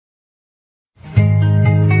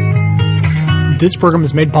This program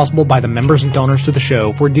is made possible by the members and donors to the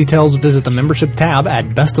show. For details, visit the membership tab at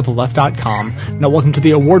bestoftheleft.com. Now, welcome to the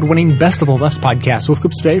award-winning Best of the Left podcast with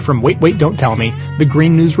clips today from Wait, Wait, Don't Tell Me, The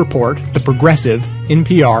Green News Report, The Progressive,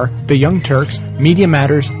 NPR, The Young Turks, Media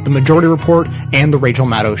Matters, The Majority Report, and The Rachel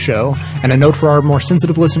Maddow Show. And a note for our more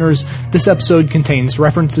sensitive listeners, this episode contains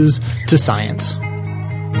references to science.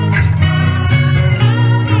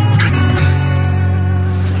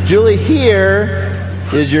 Julie, here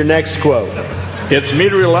is your next quote. It's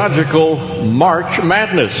meteorological March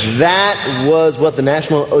Madness. That was what the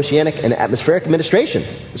National Oceanic and Atmospheric Administration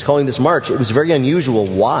is calling this March. It was very unusual.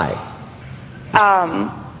 Why?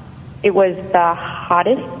 It was the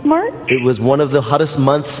hottest March. It was one of the hottest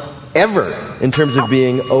months ever in terms of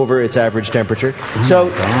being over its average temperature. So,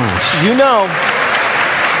 you know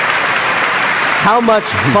how much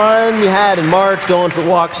fun you had in March, going for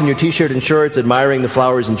walks in your t-shirt and shorts, admiring the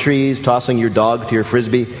flowers and trees, tossing your dog to your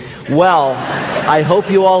frisbee. Well, I hope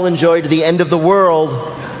you all enjoyed the end of the world.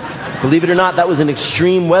 Believe it or not, that was an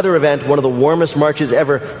extreme weather event, one of the warmest Marches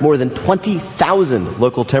ever. More than 20,000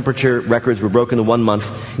 local temperature records were broken in 1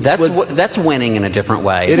 month. That's winning in a different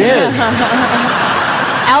way. It is.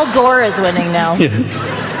 Al Gore is winning now.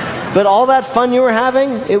 But all that fun you were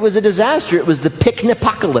having, it was a disaster. It was the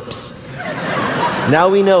picnic-apocalypse. Now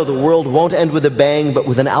we know the world won't end with a bang, but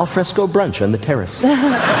with an alfresco brunch on the terrace.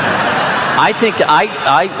 I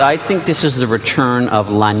think this is the return of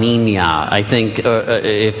La Nina. I think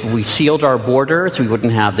if we sealed our borders, we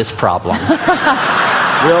wouldn't have this problem.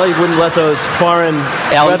 Really? You wouldn't let those foreign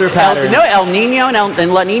weather patterns... El Nino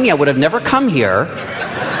and La Nina would have never come here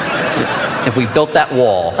if we built that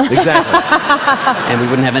wall. Exactly. And we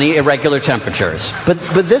wouldn't have any irregular temperatures. But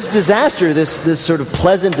this disaster, this sort of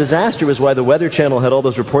pleasant disaster, was why the Weather Channel had all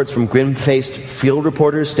those reports from grim-faced field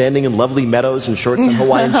reporters standing in lovely meadows in shorts and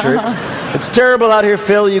Hawaiian shirts. It's terrible out here,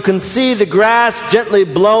 Phil. You can see the grass gently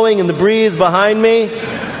blowing in the breeze behind me.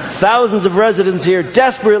 Thousands of residents here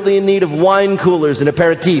desperately in need of wine coolers and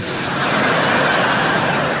aperitifs.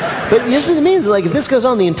 But this means, like, if this goes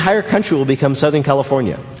on, the entire country will become Southern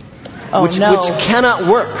California. Which cannot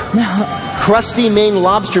work. No. Crusty Maine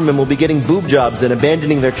lobstermen will be getting boob jobs and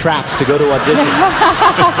abandoning their traps to go to auditions.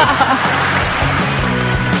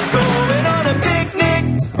 Going on a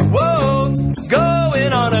picnic, whoa.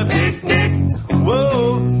 Going on a picnic,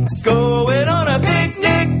 whoa. Going on a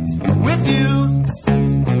picnic with you,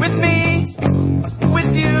 with me,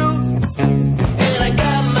 with you. And I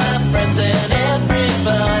got my friends and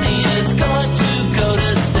everybody is going to go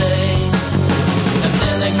to stay. And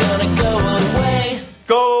then they're gonna go away.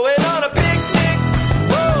 Going on a picnic,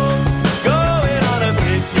 whoa. Going on a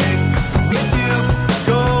picnic with you.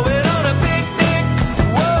 Going on a picnic,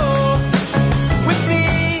 whoa. With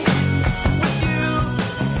me, with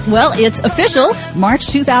you. Well, it's official. March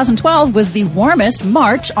 2012 was the warmest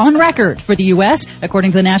March on record for the U.S.,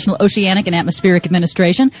 according to the National Oceanic and Atmospheric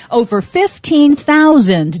Administration. Over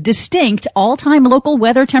 15,000 distinct all-time local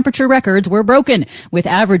weather temperature records were broken, with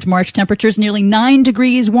average March temperatures nearly 9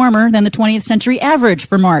 degrees warmer than the 20th century average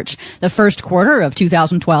for March. The first quarter of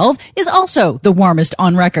 2012 is also the warmest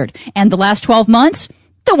on record. And the last 12 months?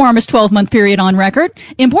 The warmest 12-month period on record.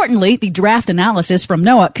 Importantly, the draft analysis from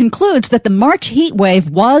NOAA concludes that the March heat wave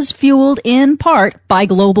was fueled in part by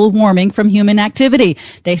global warming from human activity.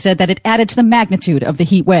 They said that it added to the magnitude of the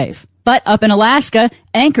heat wave. But up in Alaska,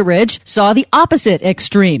 Anchorage saw the opposite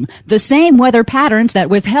extreme. The same weather patterns that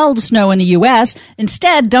withheld snow in the U.S.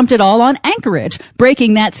 instead dumped it all on Anchorage,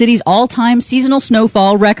 breaking that city's all-time seasonal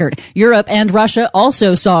snowfall record. Europe and Russia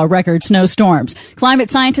also saw record snowstorms. Climate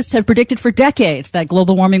scientists have predicted for decades that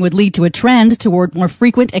global warming would lead to a trend toward more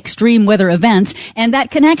frequent extreme weather events, and that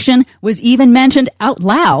connection was even mentioned out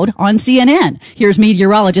loud on CNN. Here's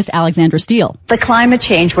meteorologist Alexandra Steele. The climate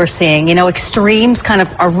change we're seeing, extremes kind of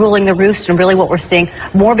are ruling the roost, and really what we're seeing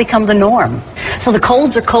more become the norm. So the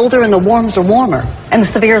colds are colder and the warms are warmer, and the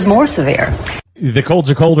severe is more severe. The colds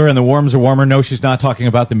are colder and the warms are warmer. No, she's not talking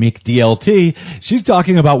about the Meek DLT. She's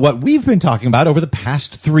talking about what we've been talking about over the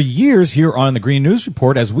past 3 years here on the Green News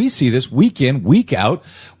Report as we see this week in, week out.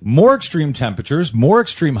 More extreme temperatures, more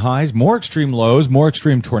extreme highs, more extreme lows, more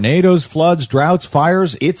extreme tornadoes, floods, droughts,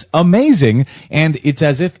 fires. It's amazing, and it's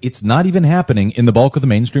as if it's not even happening in the bulk of the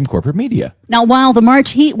mainstream corporate media. Now, while the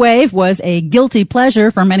March heat wave was a guilty pleasure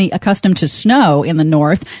for many accustomed to snow in the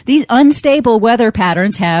north, these unstable weather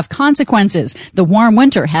patterns have consequences. The warm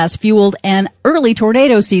winter has fueled an early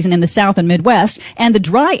tornado season in the south and Midwest, and the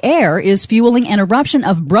dry air is fueling an eruption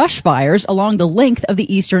of brush fires along the length of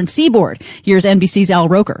the eastern seaboard. Here's NBC's Al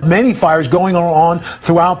Roker smoker. Many fires going on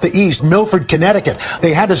throughout the east. Milford, Connecticut,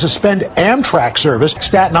 they had to suspend Amtrak service.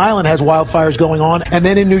 Staten Island has wildfires going on. And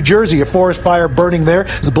then in New Jersey, a forest fire burning there.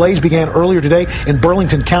 The blaze began earlier today in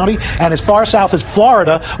Burlington County. And as far south as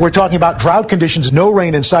Florida, we're talking about drought conditions, no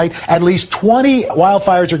rain in sight. At least 20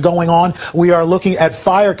 wildfires are going on. We are looking at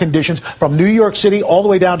fire conditions from New York City all the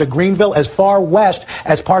way down to Greenville, as far west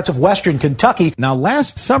as parts of western Kentucky. Now,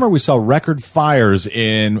 last summer we saw record fires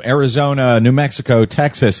in Arizona, New Mexico,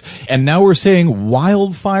 Texas, and now we're seeing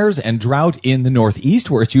wildfires and drought in the Northeast,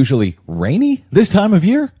 where it's usually rainy this time of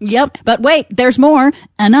year. Yep, but wait, there's more.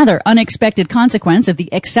 Another unexpected consequence of the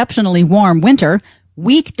exceptionally warm winter.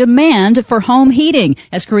 Weak demand for home heating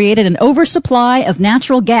has created an oversupply of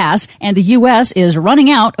natural gas, and the U.S. is running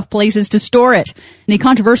out of places to store it. The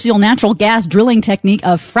controversial natural gas drilling technique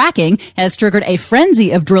of fracking has triggered a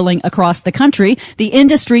frenzy of drilling across the country. The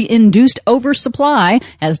industry-induced oversupply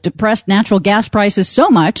has depressed natural gas prices so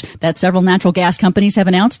much that several natural gas companies have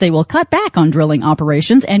announced they will cut back on drilling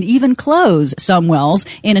operations and even close some wells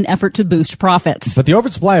in an effort to boost profits. But the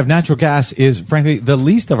oversupply of natural gas is, frankly, the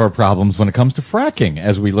least of our problems when it comes to fracking,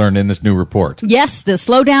 as we learned in this new report. Yes, the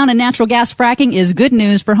slowdown in natural gas fracking is good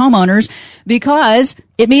news for homeowners because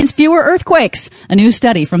it means fewer earthquakes. A new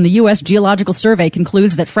study from the U.S. Geological Survey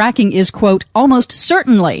concludes that fracking is, quote, almost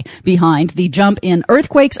certainly behind the jump in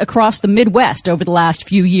earthquakes across the Midwest over the last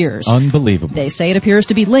few years. Unbelievable. They say it appears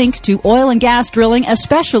to be linked to oil and gas drilling,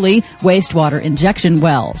 especially wastewater injection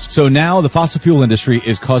wells. So now the fossil fuel industry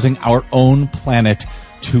is causing our own planet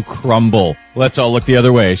to crumble. Let's all look the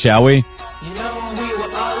other way, shall we? You know, we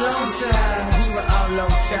were all on time. We were all on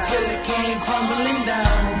time. Till it came crumbling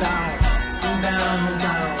down, down, down, down,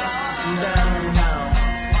 down, down.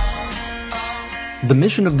 The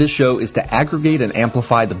mission of this show is to aggregate and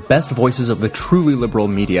amplify the best voices of the truly liberal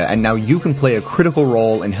media, and now you can play a critical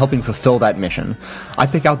role in helping fulfill that mission. I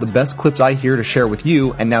pick out the best clips I hear to share with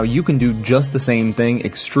you, and now you can do just the same thing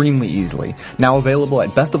extremely easily. Now available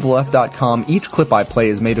at bestoftheleft.com, each clip I play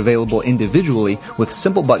is made available individually with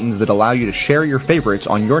simple buttons that allow you to share your favorites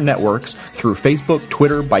on your networks through Facebook,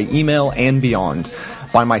 Twitter, by email, and beyond.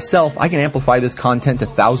 By myself, I can amplify this content to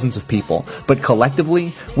thousands of people, but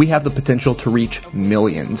collectively, we have the potential to reach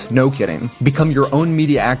millions. No kidding. Become your own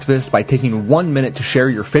media activist by taking 1 minute to share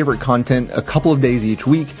your favorite content a couple of days each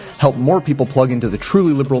week, help more people plug into the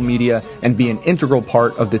truly liberal media, and be an integral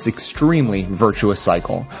part of this extremely virtuous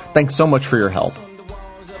cycle. Thanks so much for your help.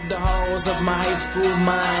 The halls of my high school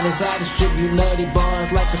mind as I distribute nutty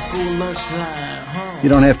bars like a school lunch line. You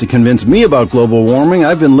don't have to convince me about global warming.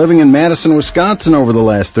 I've been living in Madison, Wisconsin over the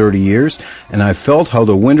last 30 years, and I've felt how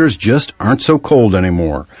the winters just aren't so cold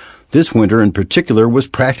anymore. This winter in particular was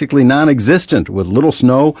practically non-existent, with little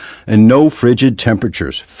snow and no frigid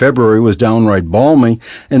temperatures. February was downright balmy,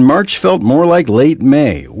 and March felt more like late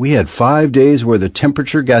May. We had 5 days where the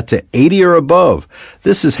temperature got to 80 or above.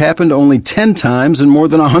 This has happened only 10 times in more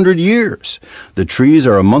than 100 years. The trees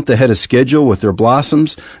are a month ahead of schedule with their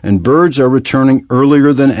blossoms, and birds are returning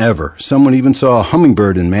earlier than ever. Someone even saw a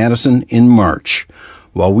hummingbird in Madison in March.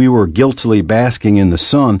 While we were guiltily basking in the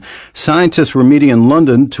sun, scientists were meeting in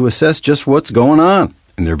London to assess just what's going on,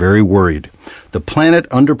 and they're very worried. The Planet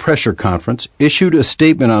Under Pressure Conference issued a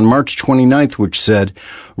statement on March 29th which said,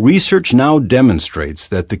 "Research now demonstrates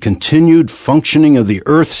that the continued functioning of the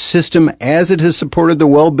Earth system as it has supported the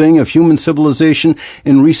well-being of human civilization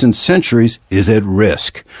in recent centuries is at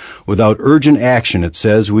risk. Without urgent action," it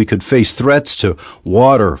says, "we could face threats to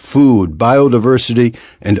water, food, biodiversity,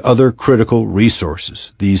 and other critical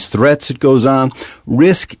resources. These threats," it goes on,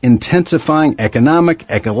 "risk intensifying economic,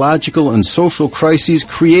 ecological, and social crises,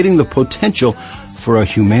 creating the potential for a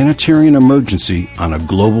humanitarian emergency on a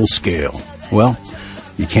global scale." Well,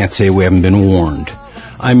 you can't say we haven't been warned.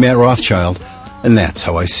 I'm Matt Rothschild, and that's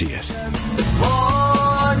how I see it.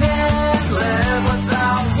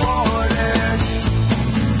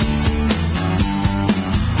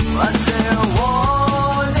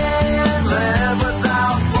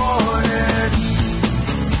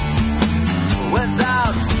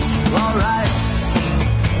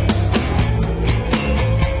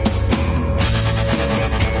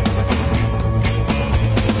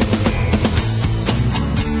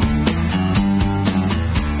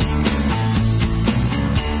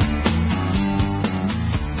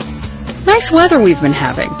 Nice weather we've been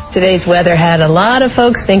having. Today's weather had a lot of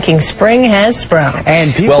folks thinking spring has sprung.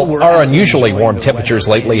 And our unusually warm temperatures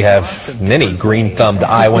lately have many green-thumbed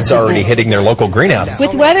Iowans already hitting their local greenhouses.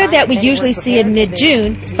 With weather that we usually see in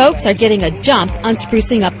mid-June, folks are getting a jump on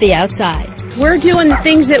sprucing up the outside. We're doing the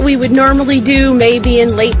things that we would normally do maybe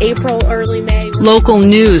in late April, early May. Local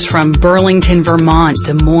news from Burlington, Vermont,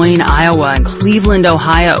 Des Moines, Iowa, and Cleveland,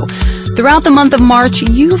 Ohio. Throughout the month of March,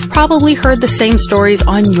 you've probably heard the same stories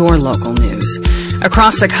on your local news.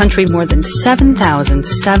 Across the country, more than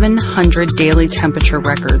 7,700 daily temperature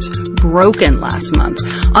records broken last month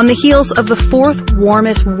on the heels of the fourth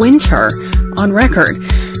warmest winter on record.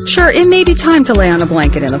 Sure, it may be time to lay on a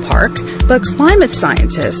blanket in the park, but climate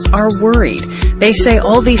scientists are worried. They say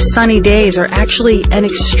all these sunny days are actually an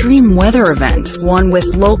extreme weather event, one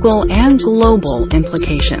with local and global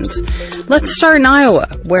implications. Let's start in Iowa,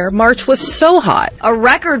 where March was so hot. A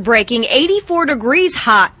record-breaking 84 degrees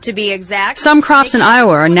hot, to be exact. Some crops in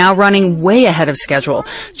Iowa are now running way ahead of schedule.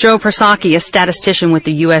 Joe Persaki, a statistician with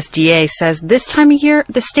the USDA, says this time of year,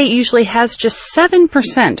 the state usually has just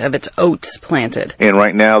 7% of its oats planted. And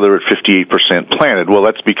right now they're at 58% planted. Well,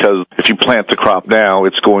 that's because if you plant the crop now,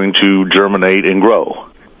 it's going to germinate and grow.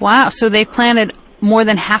 Wow, so they've planted more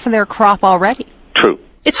than half of their crop already. True.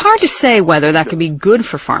 It's hard to say whether that could be good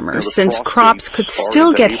for farmers, since crops could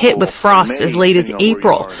still get hit with frost as late as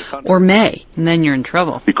April or May, and then you're in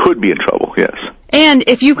trouble. You could be in trouble, yes. And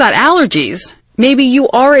if you've got allergies, maybe you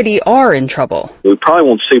already are in trouble. We probably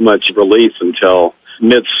won't see much relief until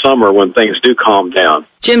midsummer when things do calm down.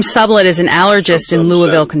 Jim Sublett is an allergist in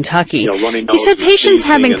Louisville, Kentucky. He said patients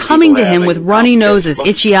have been coming to him with runny noses,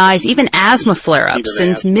 itchy eyes, even asthma flare-ups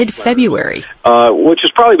since mid-February. Which is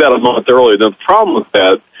probably about a month earlier. The problem with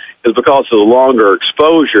that is because of the longer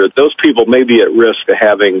exposure, those people may be at risk of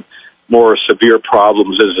having more severe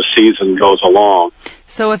problems as the season goes along.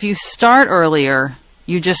 So if you start earlier,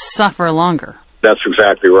 you just suffer longer. That's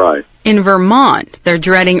exactly right. In Vermont, they're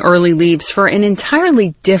dreading early leaves for an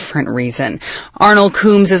entirely different reason. Arnold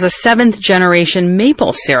Coombs is a seventh-generation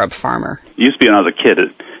maple syrup farmer. It used to be when I was a kid,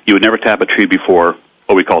 you would never tap a tree before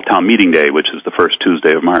what we call town meeting day, which is the first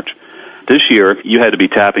Tuesday of March. This year, you had to be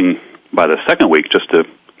tapping by the second week just to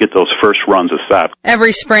get those first runs of sap.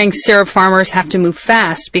 Every spring, syrup farmers have to move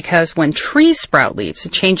fast because when trees sprout leaves,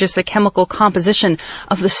 it changes the chemical composition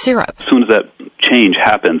of the syrup. As soon as that change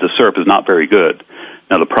happens, the syrup is not very good.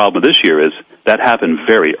 Now, the problem this year is that happened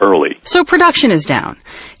very early. So production is down.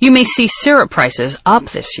 You may see syrup prices up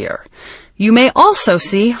this year. You may also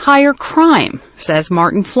see higher crime, says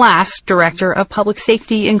Martin Flask, Director of Public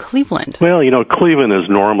Safety in Cleveland. Well, Cleveland is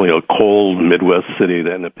normally a cold Midwest city.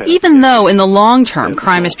 Even though in the long term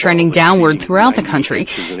crime is trending downward throughout the country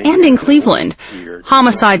and in Cleveland,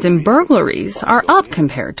 homicides and burglaries are up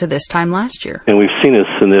compared to this time last year. And we've seen a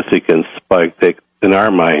significant spike that, in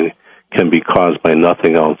our mind, can be caused by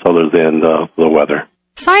nothing else other than the weather.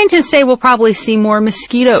 Scientists say we'll probably see more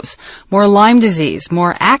mosquitoes, more Lyme disease,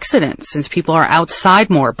 more accidents since people are outside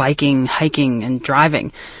more, biking, hiking, and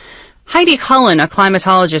driving. Heidi Cullen, a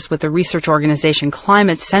climatologist with the research organization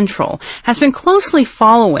Climate Central, has been closely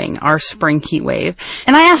following our spring heat wave,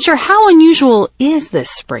 and I asked her how unusual is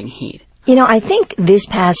this spring heat? I think this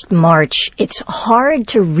past March, it's hard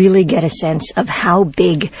to really get a sense of how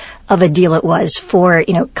big of a deal it was for,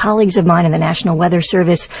 colleagues of mine in the National Weather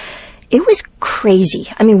Service. It was crazy.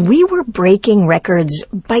 We were breaking records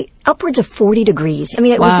by upwards of 40 degrees.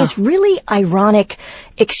 It was this really ironic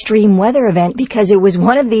extreme weather event because it was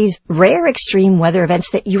one of these rare extreme weather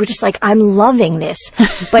events that you were just like, I'm loving this.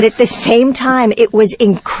 But at the same time, it was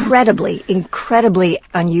incredibly, incredibly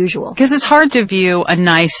unusual. Because it's hard to view a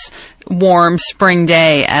nice, warm spring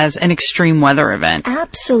day as an extreme weather event.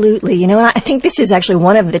 Absolutely. And I think this is actually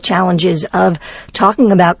one of the challenges of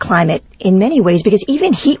talking about climate in many ways, because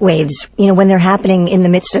even heat waves, when they're happening in the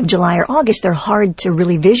midst of July or August, they're hard to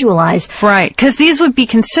really visualize. Right, because these would be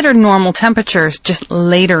considered normal temperatures just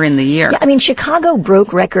later in the year. Yeah, Chicago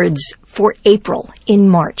broke records for April in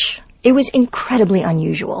March. It was incredibly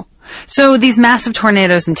unusual. So these massive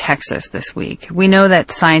tornadoes in Texas this week, we know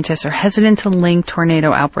that scientists are hesitant to link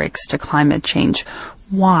tornado outbreaks to climate change.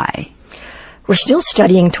 Why? We're still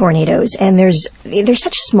studying tornadoes, and there's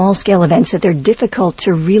such small-scale events that they're difficult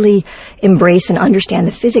to really embrace and understand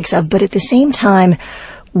the physics of. But at the same time,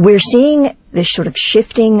 we're seeing this sort of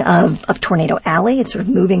shifting of Tornado Alley. It's sort of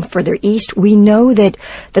moving further east. We know that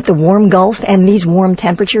the warm Gulf and these warm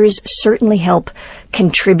temperatures certainly help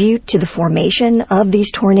contribute to the formation of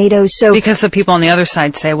these tornadoes. So because the people on the other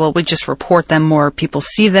side say, well, we just report them more, people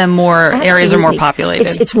see them more, absolutely. Areas are more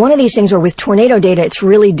populated. It's one of these things where with tornado data, it's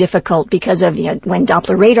really difficult because of, when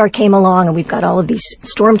Doppler radar came along and we've got all of these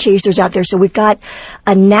storm chasers out there. So we've got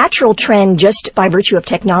a natural trend just by virtue of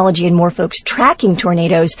technology and more folks tracking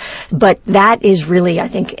tornadoes. But that is really, I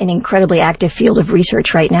think, an incredibly active field of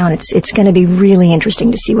research right now. And it's going to be really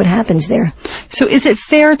interesting to see what happens there. So is it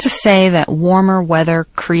fair to say that warmer weather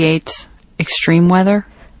creates extreme weather?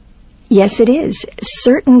 Yes, it is.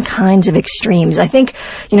 Certain kinds of extremes. I think,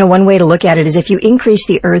 one way to look at it is if you increase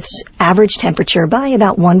the Earth's average temperature by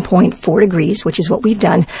about 1.4 degrees, which is what we've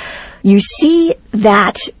done, you see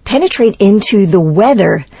that penetrate into the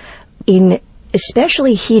weather in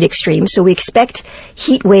especially heat extremes. So we expect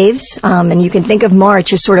heat waves, and you can think of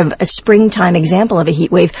March as sort of a springtime example of a heat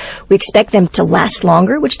wave. We expect them to last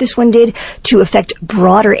longer, which this one did, to affect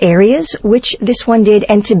broader areas, which this one did,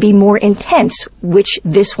 and to be more intense, which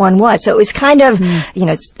this one was. So it was kind of,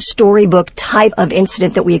 storybook type of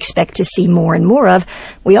incident that we expect to see more and more of.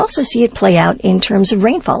 We also see it play out in terms of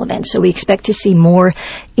rainfall events. So we expect to see more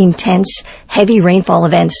intense, heavy rainfall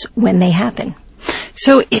events when they happen.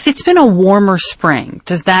 So if it's been a warmer spring,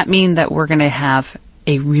 does that mean that we're going to have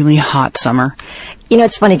a really hot summer?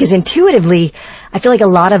 It's funny because intuitively, I feel like a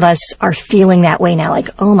lot of us are feeling that way now. Like,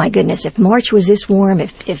 oh my goodness, if March was this warm,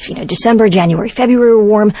 if December, January, February were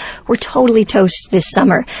warm, we're totally toast this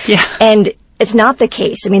summer. Yeah. And it's not the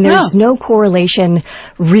case. I mean, there's no correlation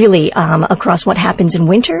really across what happens in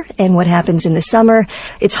winter and what happens in the summer.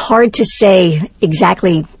 It's hard to say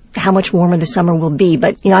exactly how much warmer the summer will be.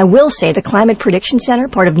 But, I will say the Climate Prediction Center,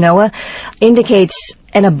 part of NOAA, indicates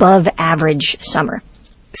an above average summer.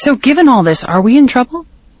 So given all this, are we in trouble?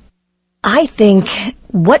 I think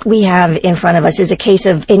what we have in front of us is a case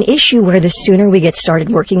of an issue where the sooner we get started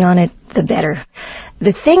working on it, the better.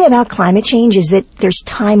 The thing about climate change is that there's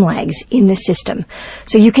time lags in the system.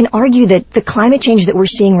 So you can argue that the climate change that we're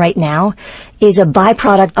seeing right now is a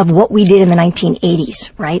byproduct of what we did in the 1980s,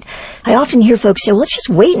 right? I often hear folks say, well, let's just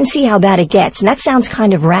wait and see how bad it gets. And that sounds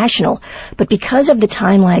kind of rational. But because of the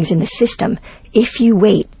time lags in the system, if you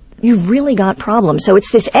wait, you've really got problems. So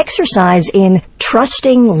it's this exercise in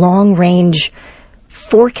trusting long-range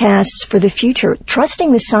forecasts for the future,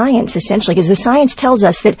 trusting the science, essentially, because the science tells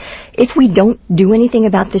us that if we don't do anything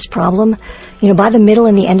about this problem, by the middle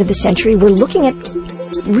and the end of the century, we're looking at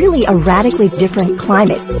really a radically different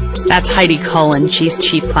climate. That's Heidi Cullen. She's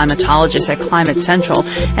chief climatologist at Climate Central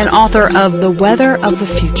and author of The Weather of the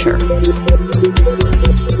Future.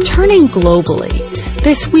 Turning globally,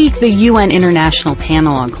 this week the UN International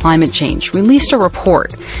Panel on Climate Change released a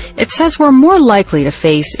report. It says we're more likely to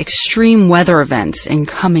face extreme weather events in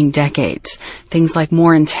coming decades. Things like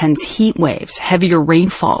more intense heat waves, heavier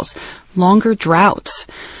rainfalls, longer droughts.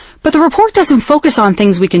 But the report doesn't focus on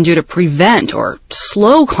things we can do to prevent or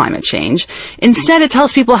slow climate change. Instead, it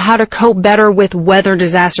tells people how to cope better with weather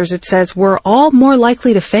disasters it says we're all more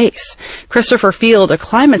likely to face. Christopher Field, a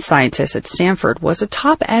climate scientist at Stanford, was a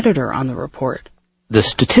top editor on the report. The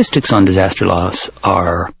statistics on disaster loss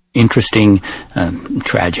are interesting,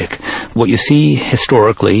 tragic. What you see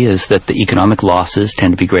historically is that the economic losses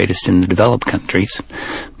tend to be greatest in the developed countries,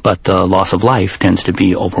 but the loss of life tends to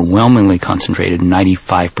be overwhelmingly concentrated.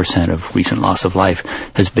 95% of recent loss of life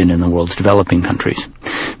has been in the world's developing countries.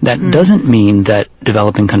 That doesn't mean that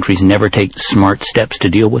developing countries never take smart steps to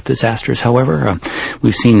deal with disasters. However,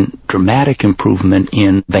 we've seen dramatic improvement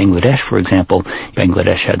in Bangladesh, for example.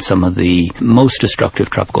 Bangladesh had some of the most destructive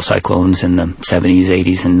tropical cyclones in the 70s,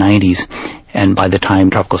 80s, and 90s. And by the time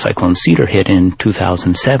Tropical Cyclone Cedar hit in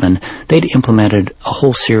 2007, they'd implemented a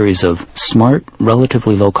whole series of smart,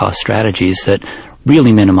 relatively low-cost strategies that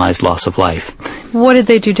really minimized loss of life. What did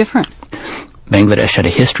they do different? Bangladesh had a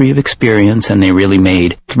history of experience, and they really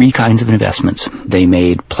made three kinds of investments. They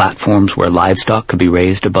made platforms where livestock could be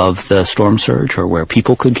raised above the storm surge or where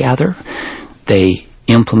people could gather. They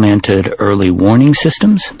implemented early warning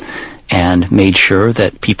systems and made sure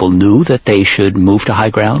that people knew that they should move to high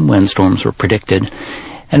ground when storms were predicted.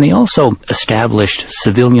 And they also established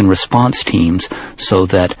civilian response teams so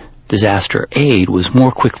that disaster aid was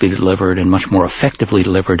more quickly delivered and much more effectively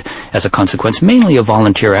delivered as a consequence, mainly of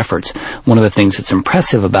volunteer efforts. One of the things that's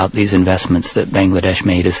impressive about these investments that Bangladesh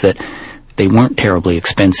made is that they weren't terribly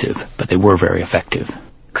expensive, but they were very effective.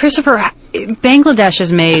 Christopher, Bangladesh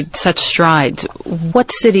has made such strides.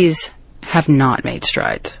 What cities have not made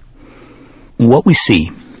strides? What we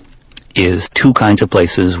see is two kinds of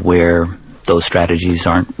places where those strategies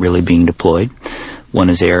aren't really being deployed. One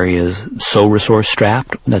is areas so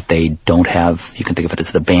resource-strapped that they don't have, you can think of it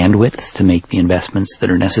as the bandwidth to make the investments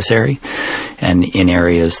that are necessary. And in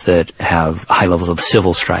areas that have high levels of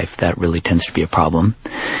civil strife, that really tends to be a problem.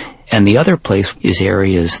 And the other place is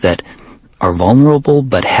areas that are vulnerable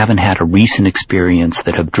but haven't had a recent experience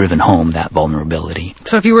that have driven home that vulnerability.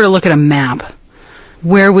 So if you were to look at a map,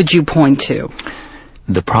 where would you point to?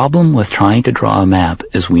 The problem with trying to draw a map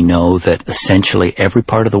is we know that essentially every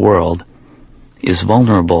part of the world is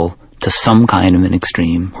vulnerable to some kind of an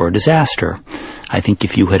extreme or a disaster. I think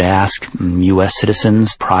if you had asked U.S.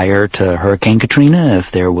 citizens prior to Hurricane Katrina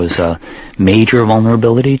if there was a major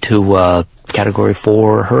vulnerability to a Category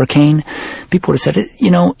 4 hurricane, people would have said,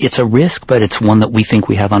 it's a risk, but it's one that we think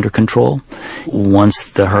we have under control.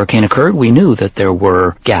 Once the hurricane occurred, we knew that there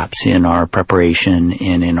were gaps in our preparation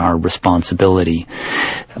and in our responsibility.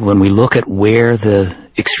 When we look at where the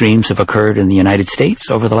extremes have occurred in the United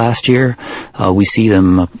States over the last year, we see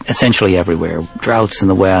them essentially everywhere. Droughts in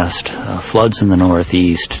the west, floods in the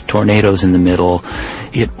northeast, tornadoes in the middle.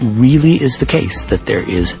 It really is the case that there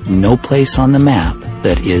is no place on the map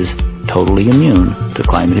that is totally immune to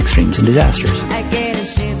climate extremes and disasters. I get a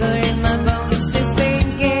shiver in my bones just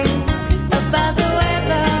thinking about the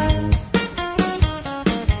weather.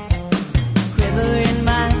 Quiver in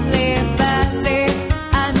my lip as if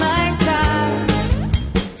I might die.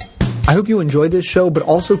 I hope you enjoyed this show, but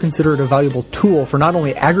also consider it a valuable tool for not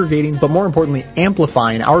only aggregating, but more importantly,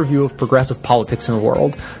 amplifying our view of progressive politics in the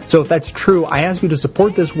world. So if that's true, I ask you to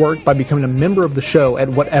support this work by becoming a member of the show at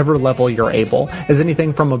whatever level you're able, as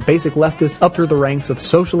anything from a basic leftist up through the ranks of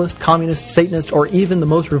socialist, communist, Satanist, or even the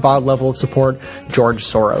most reviled level of support, George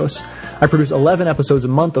Soros. I produce 11 episodes a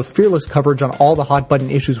month of fearless coverage on all the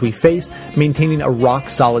hot-button issues we face, maintaining a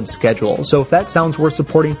rock-solid schedule. So if that sounds worth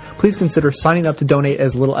supporting, please consider signing up to donate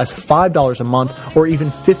as little as $5 a month or even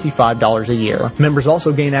 $55 a year. Members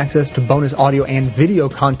also gain access to bonus audio and video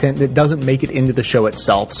content that doesn't make it into the show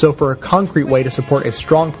itself. So for a concrete way to support a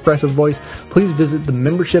strong progressive voice, please visit the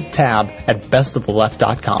membership tab at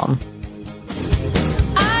bestoftheleft.com.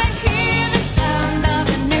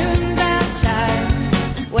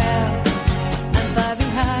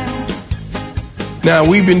 Now,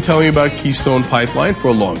 we've been telling you about Keystone Pipeline for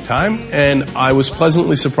a long time, and I was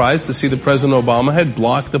pleasantly surprised to see that President Obama had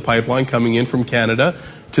blocked the pipeline coming in from Canada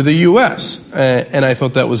to the U.S. And I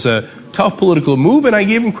thought that was a tough political move, and I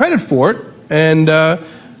gave him credit for it. And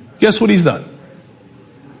guess what he's done?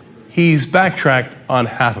 He's backtracked on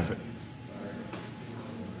half of it.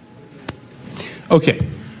 Okay,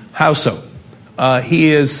 how so? He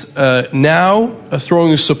is now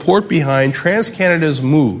throwing his support behind TransCanada's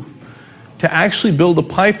move to actually build a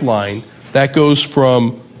pipeline that goes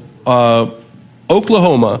from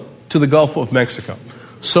Oklahoma to the Gulf of Mexico.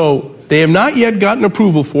 So they have not yet gotten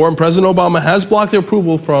approval for, and President Obama has blocked their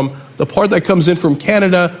approval from the part that comes in from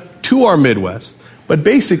Canada to our Midwest. But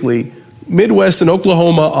basically, Midwest and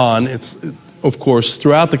Oklahoma on, it's of course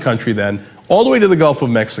throughout the country then, all the way to the Gulf of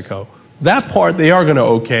Mexico. That part they are going to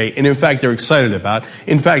okay, and in fact they're excited about.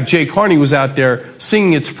 In fact, Jay Carney was out there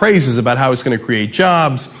singing its praises about how it's going to create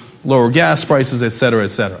jobs, lower gas prices, et cetera, et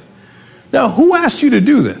cetera. Now, who asked you to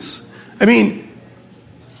do this? I mean,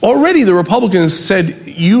 already the Republicans said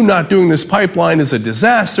you not doing this pipeline is a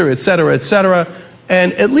disaster, et cetera, et cetera.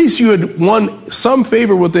 And at least you had won some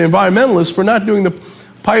favor with the environmentalists for not doing the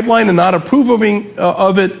pipeline and not approving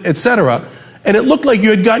of it, et cetera. And it looked like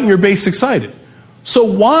you had gotten your base excited. So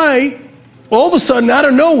why, all of a sudden, out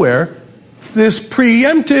of nowhere, this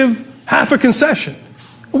preemptive half a concession?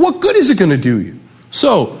 What good is it going to do you?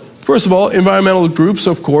 So, first of all, environmental groups,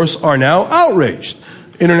 of course, are now outraged.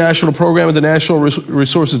 International Program of the National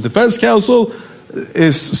Resources Defense Council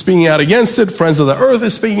is speaking out against it. Friends of the Earth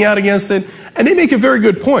is speaking out against it. And they make a very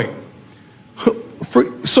good point.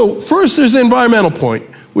 So first, there's the environmental point,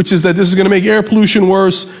 which is that this is going to make air pollution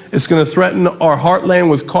worse. It's going to threaten our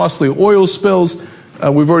heartland with costly oil spills.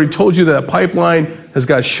 We've already told you that a pipeline has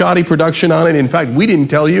got shoddy production on it. In fact, we didn't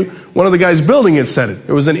tell you. One of the guys building it said it.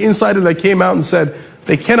 There was an insider that came out and said,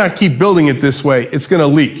 they cannot keep building it this way. It's going to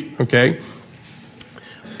leak, okay?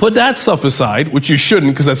 Put that stuff aside, which you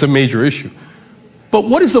shouldn't because that's a major issue. But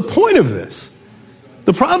what is the point of this?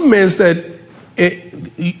 The problem is that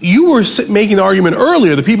you were making the argument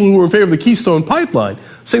earlier, the people who were in favor of the Keystone Pipeline,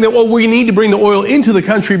 saying that, well, we need to bring the oil into the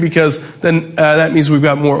country because then that means we've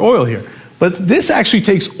got more oil here. But this actually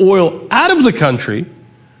takes oil out of the country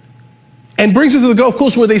and brings it to the Gulf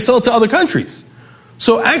Coast where they sell it to other countries.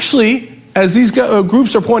 So actually, as these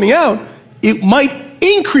groups are pointing out, it might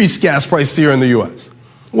increase gas prices here in the U.S.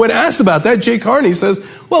 When asked about that, Jay Carney says,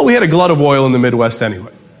 well, we had a glut of oil in the Midwest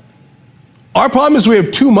anyway. Our problem is we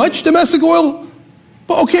have too much domestic oil?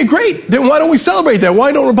 Well, okay, great. Then why don't we celebrate that?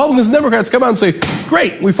 Why don't Republicans and Democrats come out and say,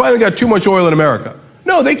 great, we finally got too much oil in America?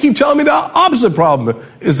 No, they keep telling me the opposite problem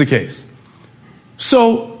is the case.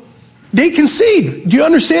 So they concede. Do you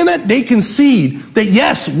understand that? They concede that,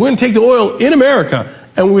 yes, we're going to take the oil in America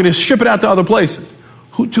and we're going to ship it out to other places.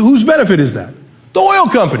 To whose benefit is that? The oil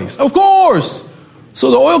companies, of course.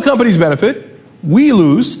 So the oil companies benefit, we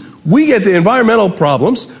lose, we get the environmental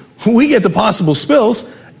problems, we get the possible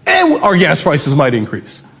spills, and our gas prices might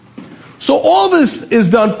increase. So all this is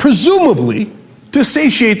done presumably to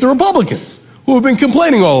satiate the Republicans, who have been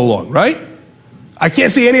complaining all along, right? I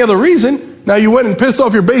can't see any other reason. Now you went and pissed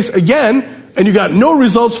off your base again, and you got no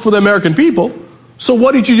results for the American people. So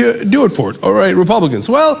what did you do it for? All right, Republicans.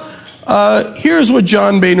 Well, here's what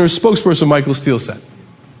John Boehner's spokesperson Michael Steele said.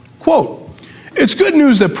 Quote, "It's good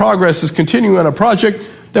news that progress is continuing on a project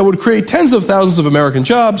that would create tens of thousands of American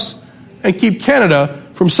jobs and keep Canada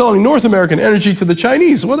from selling North American energy to the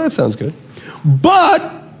Chinese." Well, that sounds good. But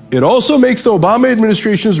it also makes the Obama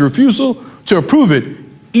administration's refusal to approve it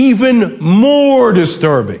even more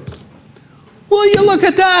disturbing. Well, you look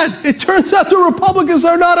at that. It turns out the Republicans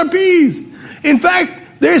are not appeased. In fact,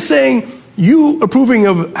 they're saying you approving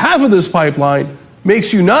of half of this pipeline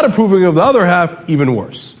makes you not approving of the other half even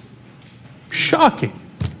worse. Shocking.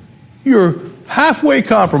 Your halfway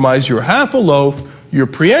compromise, your half a loaf, your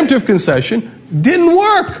preemptive concession didn't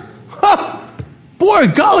work. Huh. Boy,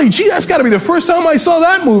 golly gee, that's got to be the first time I saw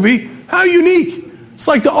that movie. How unique. It's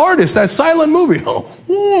like The Artist, that silent movie. Oh,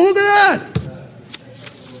 look at that.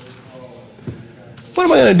 What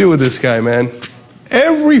am I going to do with this guy, man?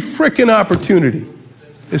 Every frickin' opportunity.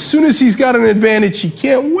 As soon as he's got an advantage, he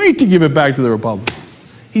can't wait to give it back to the Republicans.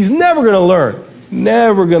 He's never going to learn.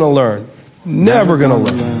 Never going to learn. Never going to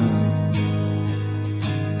learn.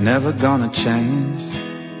 Never gonna change.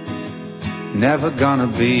 Never gonna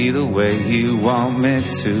be the way you want me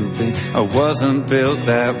to be. I wasn't built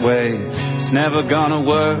that way. It's never gonna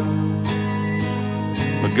work.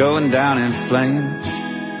 We're going down in flames.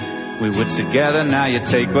 We were together, now you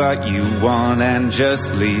take what you want and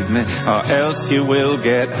just leave me, or else you will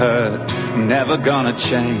get hurt. Never gonna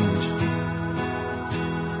change.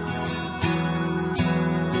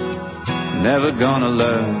 Never gonna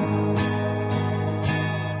learn.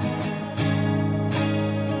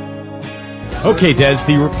 Okay, Des,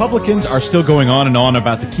 the Republicans are still going on and on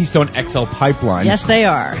about the Keystone XL pipeline. Yes, they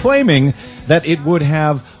are. Claiming that it would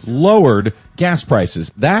have lowered gas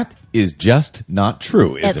prices. That is just not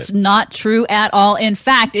true, is it? It's not true at all. In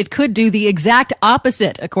fact, it could do the exact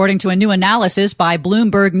opposite, according to a new analysis by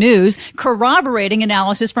Bloomberg News, corroborating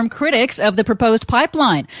analysis from critics of the proposed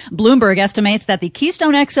pipeline. Bloomberg estimates that the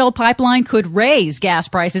Keystone XL pipeline could raise gas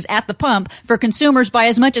prices at the pump for consumers by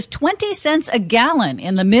as much as 20 cents a gallon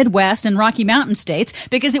in the Midwest and Rocky Mountain states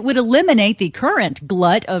because it would eliminate the current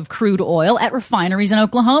glut of crude oil at refineries in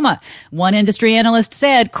Oklahoma. One industry analyst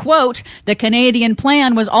said, quote, "The Canadian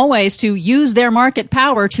plan was always to use their market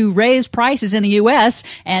power to raise prices in the U.S.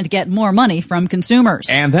 and get more money from consumers."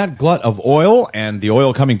 And that glut of oil and the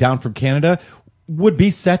oil coming down from Canada would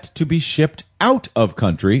be set to be shipped out of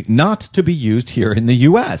country, not to be used here in the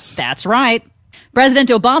U.S. That's right. President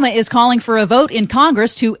Obama is calling for a vote in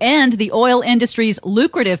Congress to end the oil industry's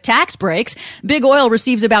lucrative tax breaks. Big Oil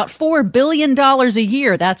receives about $4 billion a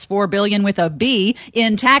year. That's $4 billion with a B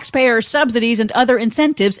in taxpayer subsidies and other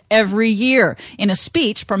incentives every year. In a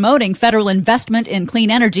speech promoting federal investment in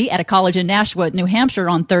clean energy at a college in Nashua, New Hampshire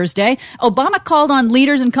on Thursday, Obama called on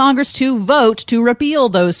leaders in Congress to vote to repeal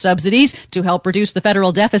those subsidies to help reduce the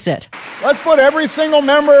federal deficit. Let's put every single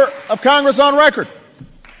member of Congress on record.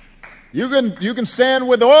 You can stand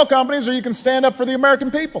with the oil companies or you can stand up for the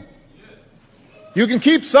American people. You can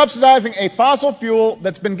keep subsidizing a fossil fuel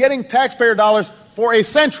that's been getting taxpayer dollars for a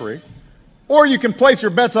century, or you can place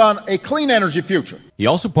your bets on a clean energy future. He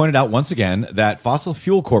also pointed out once again that fossil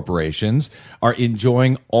fuel corporations are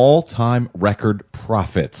enjoying all-time record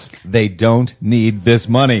profits. They don't need this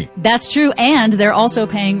money. That's true, and they're also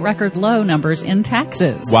paying record low numbers in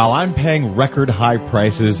taxes. While I'm paying record high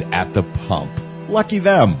prices at the pump. Lucky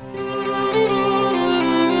them.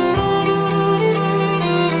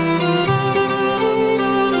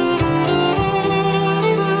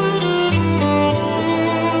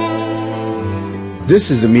 This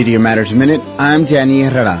is the Media Matters Minute. I'm Danny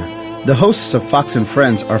Herrera. The hosts of Fox and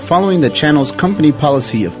Friends are following the channel's company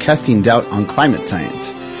policy of casting doubt on climate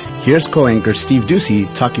science. Here's co-anchor Steve Doocy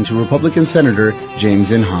talking to Republican Senator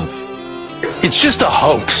James Inhofe. It's just a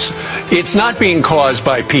hoax. It's not being caused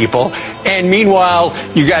by people. And meanwhile,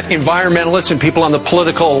 you got environmentalists and people on the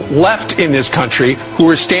political left in this country who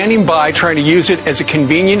are standing by trying to use it as a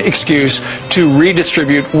convenient excuse to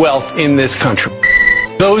redistribute wealth in this country.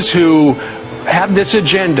 Those who have this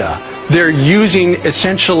agenda, they're using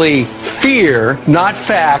essentially fear, not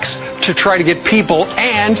facts, to try to get people,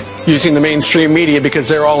 and using the mainstream media, because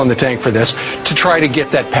they're all in the tank for this, to try to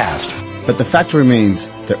get that passed. But the fact remains,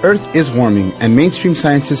 the Earth is warming, and mainstream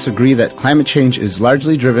scientists agree that climate change is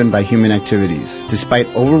largely driven by human activities. Despite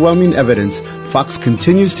overwhelming evidence, Fox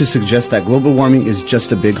continues to suggest that global warming is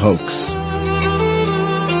just a big hoax.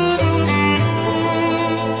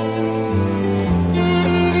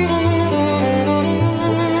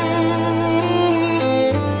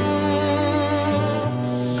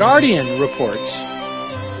 Guardian reports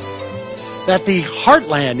that the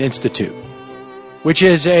Heartland Institute, which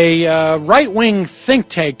is a right-wing think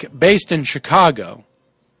tank based in Chicago,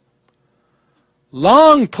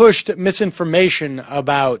 long pushed misinformation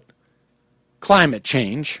about climate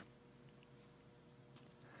change,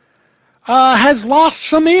 has lost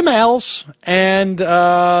some emails and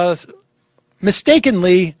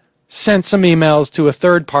mistakenly sent some emails to a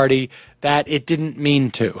third party that it didn't mean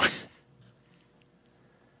to.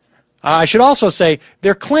 I should also say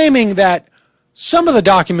they're claiming that some of the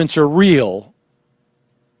documents are real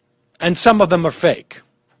and some of them are fake.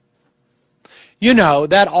 You know,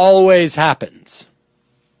 that always happens.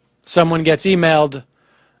 Someone gets emailed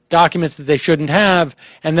documents that they shouldn't have,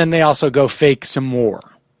 and then they also go fake some more.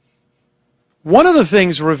 One of the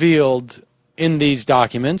things revealed in these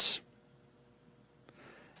documents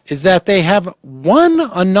is that they have one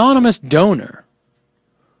anonymous donor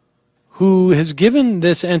who has given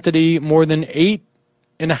this entity more than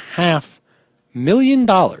 $8.5 million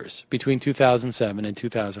between 2007 and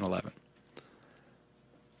 2011.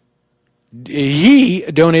 He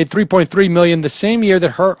donated $3.3 million the same year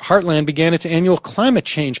that Heartland began its annual climate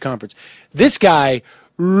change conference. This guy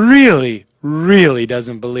really, really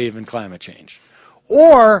doesn't believe in climate change.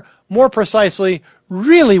 Or, more precisely,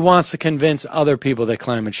 really wants to convince other people that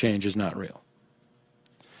climate change is not real.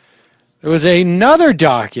 There was another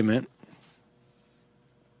document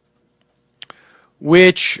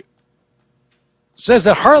which says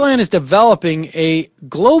that Heartland is developing a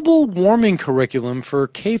global warming curriculum for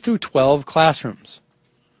K through 12 classrooms.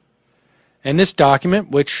 And this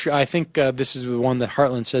document, which I think this is the one that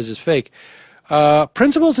Heartland says is fake,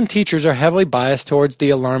 principals and teachers are heavily biased towards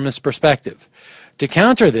the alarmist perspective. To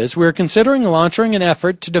counter this, we are considering launching an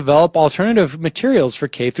effort to develop alternative materials for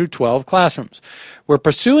K through 12 classrooms. We're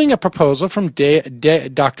pursuing a proposal from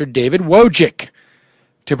Dr. David Wojcik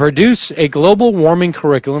to produce a global warming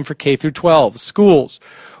curriculum for K through 12 schools.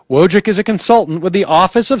 Wojcik is a consultant with the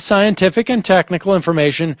Office of Scientific and Technical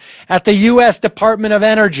Information at the U.S. Department of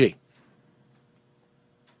Energy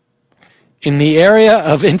in the area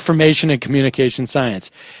of information and communication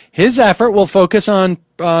science. His effort will focus on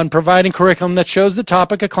providing curriculum that shows the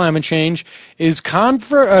topic of climate change is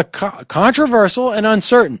controversial and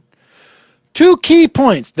uncertain. Two key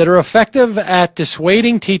points that are effective at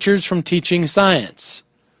dissuading teachers from teaching science.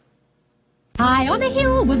 High on a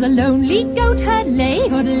hill was a lonely goat, hurley,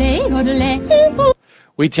 hurley, hurley.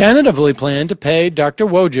 We tentatively plan to pay Dr.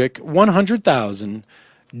 Wojcik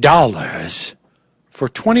 $100,000 for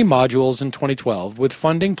 20 modules in 2012 with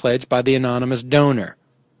funding pledged by the anonymous donor.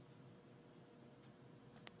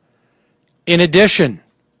 In addition,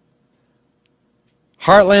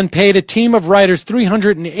 Heartland paid a team of writers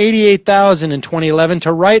 $388,000 in 2011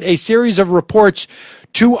 to write a series of reports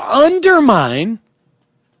to undermine,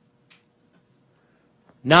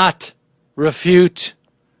 not refute,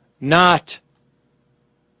 not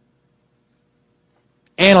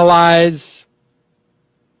analyze,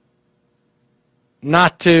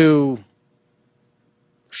 not to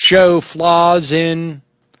show flaws in,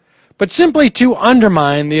 but simply to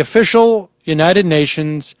undermine the official United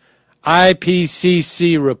Nations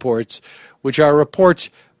IPCC reports, which are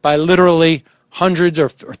reports by literally hundreds or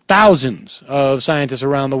thousands of scientists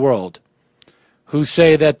around the world who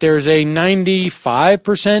say that there's a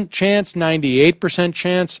 95% chance, 98%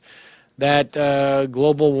 chance that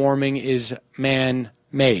global warming is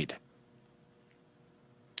man-made.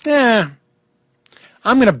 I'm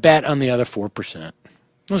going to bet on the other 4%. I'm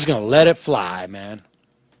just going to let it fly, man.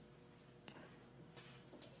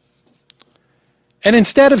 And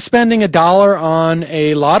instead of spending $1 on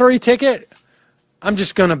a lottery ticket, I'm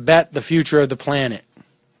just going to bet the future of the planet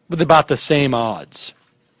with about the same odds.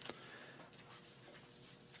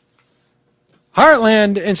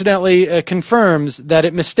 Heartland, incidentally, confirms that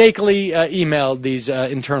it mistakenly emailed these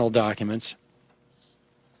internal documents,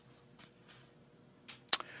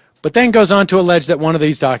 but then goes on to allege that one of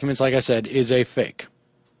these documents, like I said, is a fake.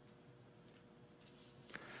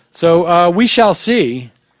 So we shall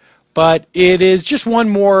see. But it is just one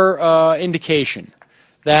more indication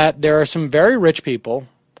that there are some very rich people.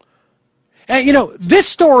 And, you know, this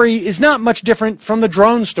story is not much different from the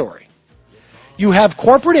drone story. You have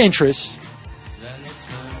corporate interests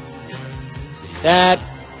that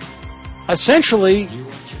essentially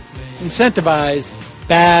incentivize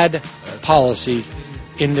bad policy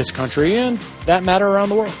in this country and that matter around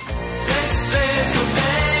the world.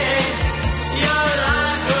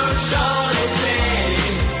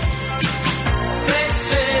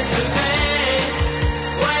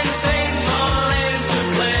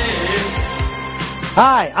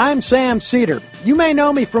 Hi, I'm Sam Cedar. You may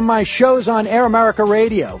know me from my shows on Air America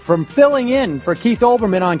Radio, from filling in for Keith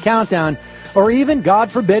Olbermann on Countdown, or even, God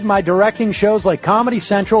forbid, my directing shows like Comedy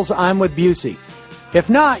Central's I'm with Busey. If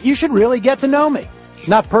not, you should really get to know me.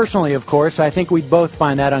 Not personally, of course. I think we'd both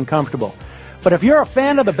find that uncomfortable. But if you're a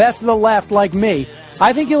fan of the best of the left like me,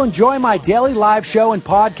 I think you'll enjoy my daily live show and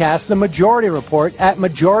podcast, The Majority Report, at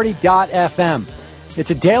majority.fm. It's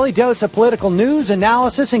a daily dose of political news,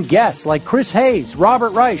 analysis, and guests like Chris Hayes,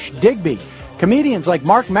 Robert Reich, Digby, comedians like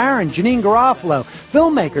Mark Maron, Janine Garofalo,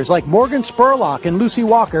 filmmakers like Morgan Spurlock and Lucy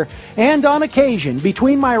Walker, and on occasion,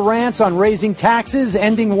 between my rants on raising taxes,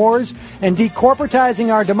 ending wars, and decorporatizing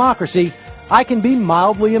our democracy, I can be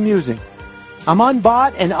mildly amusing. I'm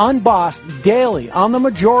unbought and unbossed daily on The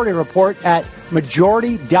Majority Report at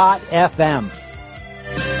majority.fm.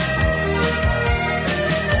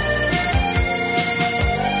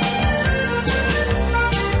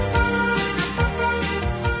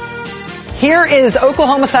 Here is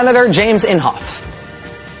Oklahoma Senator James Inhofe.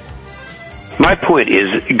 My point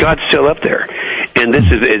is, God's still up there. And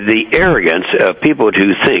this is the arrogance of people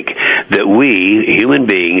who think that we, human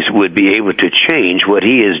beings, would be able to change what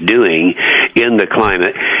he is doing in the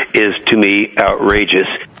climate is, to me, outrageous.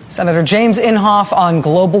 Senator James Inhofe on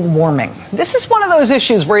global warming. This is one of those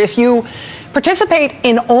issues where if you participate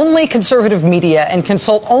in only conservative media and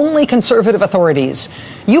consult only conservative authorities,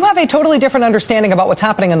 you have a totally different understanding about what's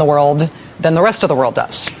happening in the world than the rest of the world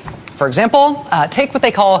does. For example, take what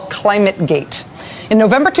they call ClimateGate. In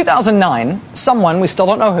November 2009, someone, we still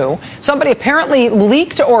don't know who, somebody apparently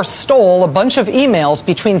leaked or stole a bunch of emails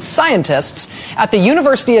between scientists at the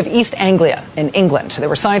University of East Anglia in England. They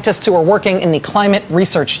were scientists who were working in the Climate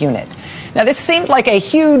Research Unit. Now, this seemed like a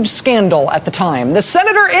huge scandal at the time. The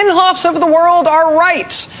Senator Inhofes of the world are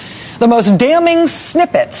right. The most damning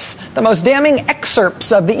snippets, the most damning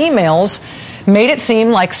excerpts of the emails made it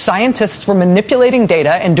seem like scientists were manipulating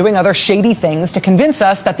data and doing other shady things to convince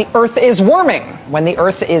us that the Earth is warming, when the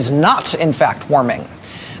Earth is not, in fact, warming.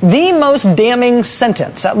 The most damning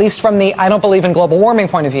sentence, at least from the I don't believe in global warming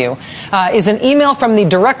point of view, is an email from the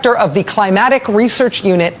director of the Climatic Research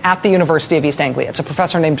Unit at the University of East Anglia. It's a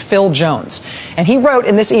professor named Phil Jones. And he wrote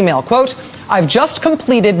in this email, quote, "I've just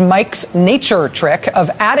completed Mike's nature trick of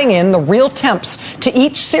adding in the real temps to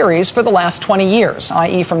each series for the last 20 years,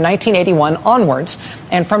 i.e. from 1981 onwards,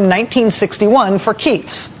 and from 1961 for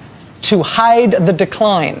Keith's, to hide the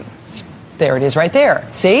decline." There it is right there.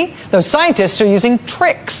 See? Those scientists are using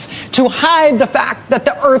tricks to hide the fact that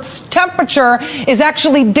the Earth's temperature is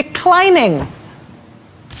actually declining.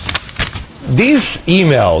 These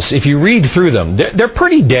emails, if you read through them, they're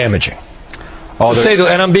pretty damaging.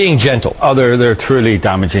 And I'm being gentle. They're truly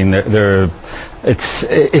damaging. It's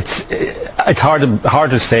hard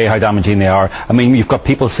to say how damaging they are. I mean, you've got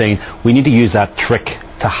people saying we need to use that trick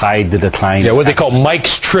to hide the decline. Yeah, what they call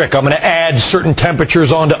Mike's trick. I'm going to add certain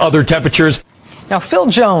temperatures onto other temperatures. Now, Phil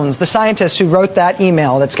Jones, the scientist who wrote that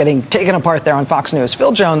email that's getting taken apart there on Fox News,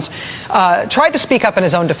 Phil Jones tried to speak up in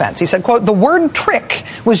his own defense. He said, quote, "The word trick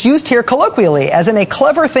was used here colloquially as in a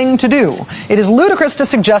clever thing to do. It is ludicrous to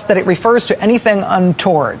suggest that it refers to anything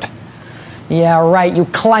untoward." Yeah, right, you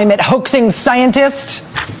climate hoaxing scientist.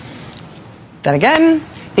 Then again,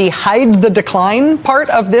 the hide the decline part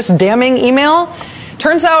of this damning email,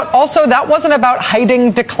 turns out also that wasn't about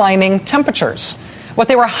hiding declining temperatures. What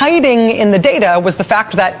they were hiding in the data was the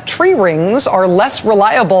fact that tree rings are less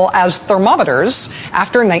reliable as thermometers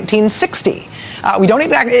after 1960. We don't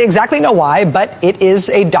exactly know why, but it is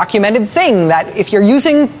a documented thing that if you're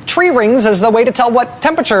using tree rings as the way to tell what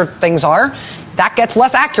temperature things are, that gets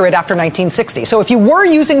less accurate after 1960. So if you were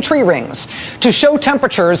using tree rings to show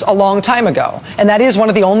temperatures a long time ago, and that is one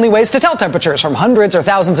of the only ways to tell temperatures from hundreds or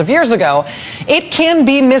thousands of years ago, it can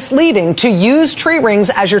be misleading to use tree rings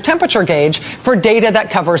as your temperature gauge for data that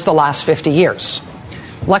covers the last 50 years.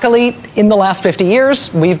 Luckily, in the last 50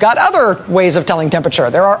 years, we've got other ways of telling temperature.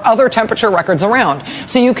 There are other temperature records around.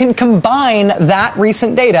 So you can combine that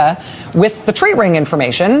recent data with the tree ring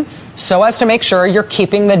information so as to make sure you're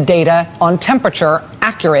keeping the data on temperature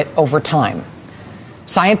accurate over time.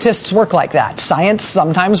 Scientists work like that. Science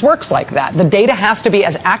sometimes works like that. The data has to be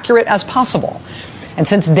as accurate as possible. And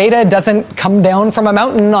since data doesn't come down from a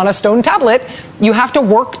mountain on a stone tablet, you have to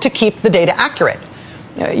work to keep the data accurate.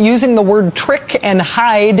 Using the word trick and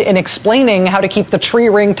hide in explaining how to keep the tree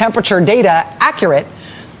ring temperature data accurate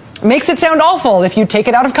makes it sound awful if you take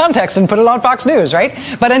it out of context and put it on Fox News, right?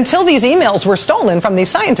 But until these emails were stolen from these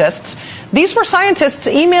scientists, these were scientists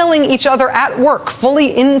emailing each other at work,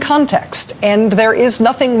 fully in context, and there is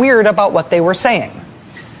nothing weird about what they were saying.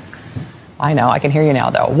 I know, I can hear you now,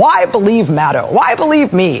 though. Why believe Maddow? Why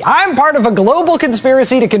believe me? I'm part of a global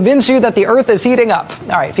conspiracy to convince you that the Earth is heating up. All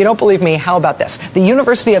right, if you don't believe me, how about this? The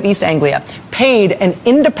University of East Anglia paid an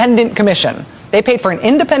independent commission. They paid for an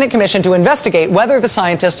independent commission to investigate whether the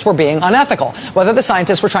scientists were being unethical, whether the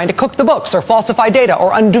scientists were trying to cook the books or falsify data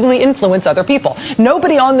or unduly influence other people.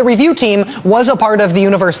 Nobody on the review team was a part of the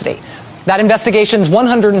university. That investigation's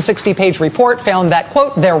 160-page report found that,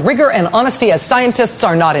 quote, their rigor and honesty as scientists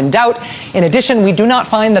are not in doubt. In addition, we do not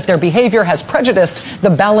find that their behavior has prejudiced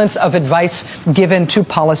the balance of advice given to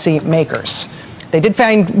policy makers. They did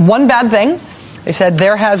find one bad thing. They said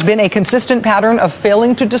there has been a consistent pattern of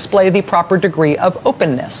failing to display the proper degree of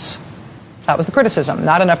openness. That was the criticism.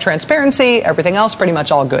 Not enough transparency, everything else pretty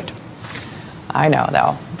much all good. I know,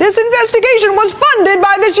 though. This investigation was funded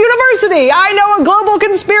by this university. I know a global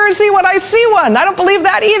conspiracy when I see one. I don't believe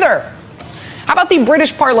that either. How about the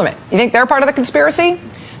British Parliament? You think they're part of the conspiracy?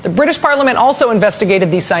 The British Parliament also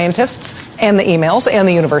investigated these scientists and the emails and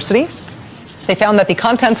the university. They found that the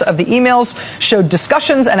contents of the emails showed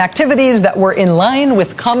discussions and activities that were in line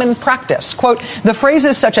with common practice. Quote, the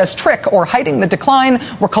phrases such as trick or hiding the decline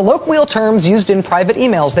were colloquial terms used in private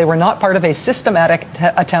emails. They were not part of a systematic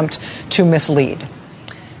attempt to mislead.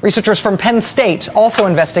 Researchers from Penn State also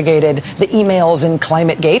investigated the emails in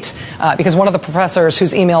ClimateGate because one of the professors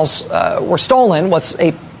whose emails were stolen was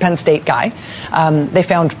a Penn State guy. They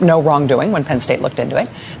found no wrongdoing when Penn State looked into it.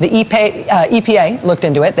 The EPA looked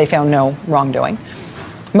into it. They found no wrongdoing.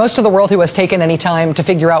 Most of the world who has taken any time to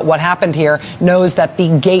figure out what happened here knows that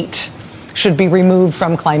the gate should be removed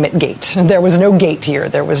from ClimateGate. There was no gate here.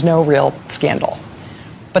 There was no real scandal.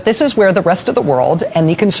 But this is where the rest of the world and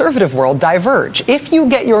the conservative world diverge. If you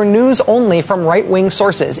get your news only from right-wing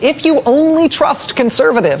sources, if you only trust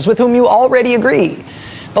conservatives with whom you already agree,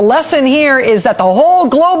 the lesson here is that the whole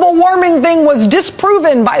global warming thing was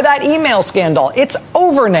disproven by that email scandal. It's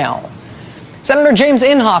over now. Senator James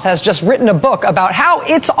Inhofe has just written a book about how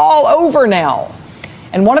it's all over now.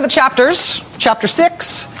 And one of the chapters, chapter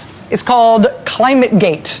 6, is called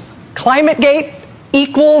ClimateGate. ClimateGate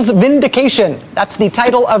equals vindication. That's the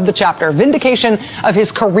title of the chapter. Vindication of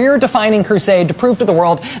his career-defining crusade to prove to the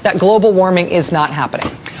world that global warming is not happening.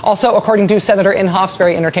 Also, according to Senator Inhofe's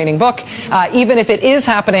very entertaining book, even if it is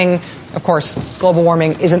happening, of course, global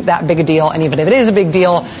warming isn't that big a deal. And even if it is a big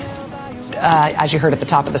deal, as you heard at the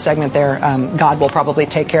top of the segment there, God will probably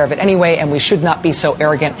take care of it anyway. And we should not be so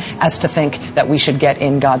arrogant as to think that we should get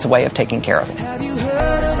in God's way of taking care of it. Have you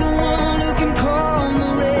heard of the one who can calm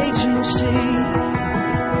the raging sea?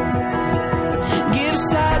 Give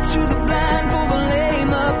sight to the blind, for the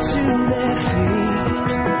lame up to their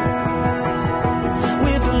feet.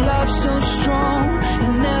 With a love so strong,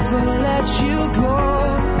 and never let you go.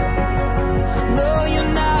 No,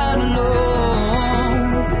 you're not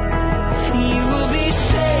alone. You will be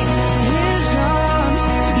safe in His arms.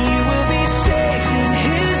 You will be safe in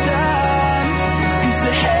His arms. 'Cause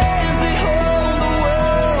the hands that hold the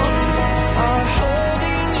world are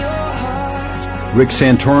holding your heart. Rick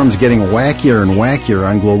Santorum's getting wackier and wackier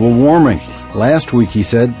on global warming. Last week he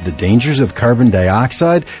said the dangers of carbon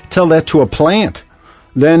dioxide, tell that to a plant.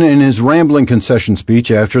 Then in his rambling concession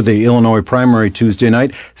speech after the Illinois primary Tuesday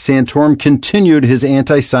night, Santorum continued his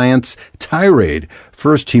anti-science tirade.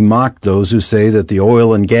 First, he mocked those who say that the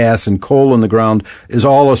oil and gas and coal in the ground is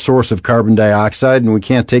all a source of carbon dioxide and we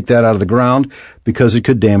can't take that out of the ground because it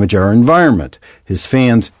could damage our environment. His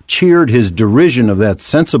fans cheered his derision of that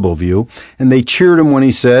sensible view, and they cheered him when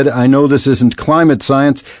he said, I know this isn't climate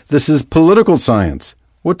science, this is political science.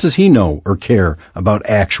 What does he know or care about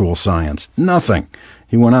actual science? Nothing.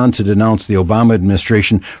 He went on to denounce the Obama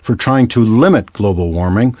administration for trying to limit global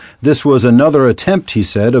warming. This was another attempt, he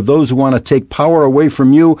said, of those who want to take power away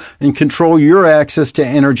from you and control your access to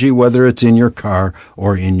energy, whether it's in your car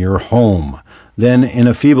or in your home. Then, in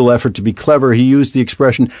a feeble effort to be clever, he used the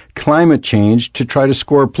expression climate change to try to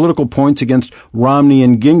score political points against Romney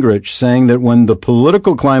and Gingrich, saying that when the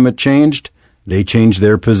political climate changed, they changed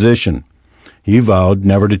their position. He vowed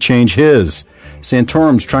never to change his.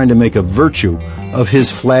 Santorum's trying to make a virtue of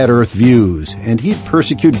his flat earth views, and he'd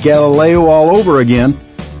persecute Galileo all over again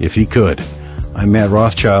if he could. I'm Matt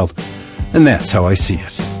Rothschild, and that's how I see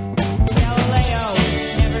it.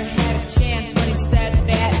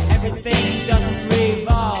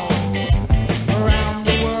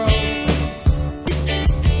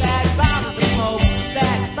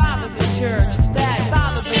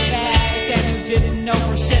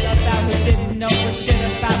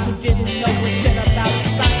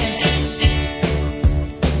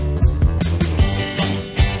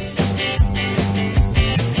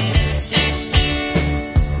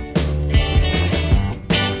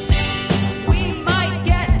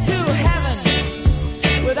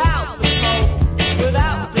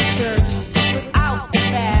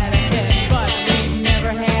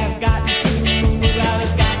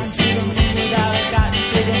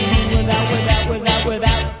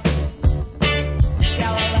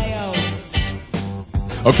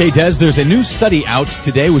 Okay, Des, there's a new study out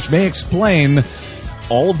today which may explain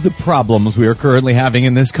all of the problems we are currently having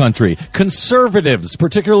in this country. Conservatives,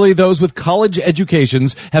 particularly those with college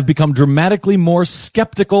educations, have become dramatically more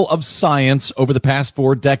skeptical of science over the past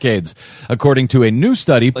 4 decades, according to a new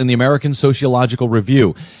study in the American Sociological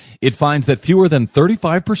Review. It finds that fewer than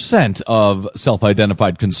 35% of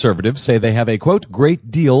self-identified conservatives say they have a, quote,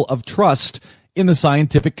 great deal of trust in the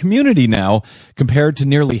scientific community now, compared to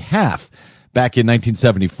nearly half back in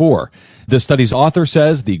 1974. The study's author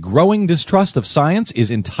says the growing distrust of science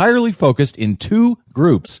is entirely focused in 2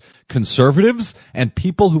 groups: conservatives and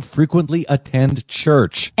people who frequently attend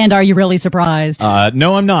church. And are you really surprised?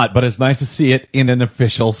 No, I'm not, but it's nice to see it in an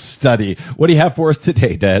official study. What do you have for us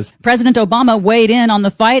today, Des? President Obama weighed in on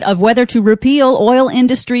the fight of whether to repeal oil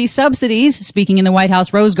industry subsidies, speaking in the White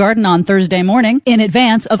House Rose Garden on Thursday morning, in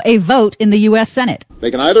advance of a vote in the U.S. Senate.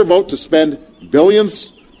 They can either vote to spend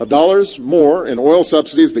billions of dollars more in oil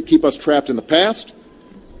subsidies that keep us trapped in the past,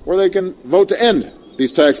 or they can vote to end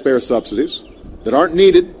these taxpayer subsidies that aren't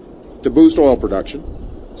needed to boost oil production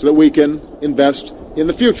so that we can invest in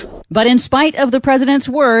the future. But in spite of the president's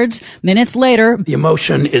words, minutes later, the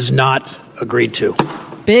motion is not agreed to.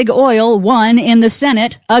 Big Oil won in the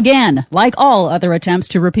Senate again. Like all other attempts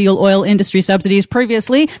to repeal oil industry subsidies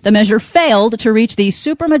previously, the measure failed to reach the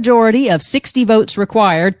supermajority of 60 votes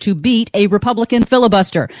required to beat a Republican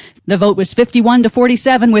filibuster. The vote was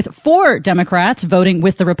 51-47, with 4 Democrats voting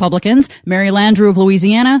with the Republicans: Mary Landrieu of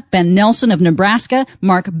Louisiana, Ben Nelson of Nebraska,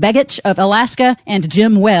 Mark Begich of Alaska, and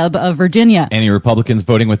Jim Webb of Virginia. Any Republicans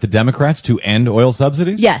voting with the Democrats to end oil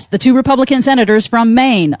subsidies? Yes, the 2 Republican senators from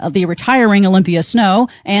Maine, the retiring Olympia Snowe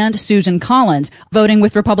and Susan Collins. Voting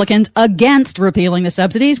with Republicans against repealing the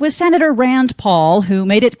subsidies was Senator Rand Paul, who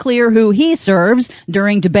made it clear who he serves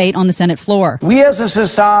during debate on the Senate floor. We as a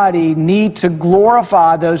society need to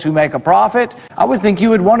glorify those who make a profit. I would think you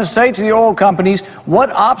would want to say to the oil companies, what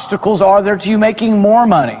obstacles are there to you making more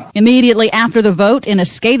money? Immediately after the vote, in a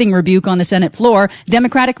scathing rebuke on the Senate floor,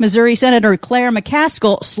 Democratic Missouri Senator Claire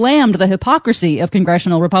McCaskill slammed the hypocrisy of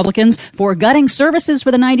congressional Republicans for gutting services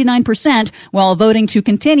for the 99% while voting to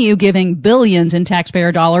continue giving billions in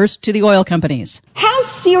taxpayer dollars to the oil companies. How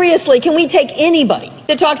seriously can we take anybody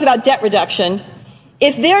that talks about debt reduction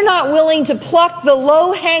if they're not willing to pluck the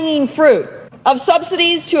low-hanging fruit of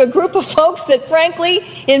subsidies to a group of folks that, frankly,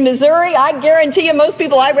 in Missouri, I guarantee you most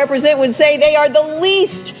people I represent would say they are the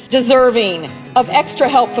least deserving of extra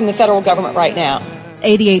help from the federal government right now.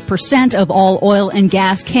 88% of all oil and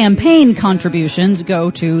gas campaign contributions go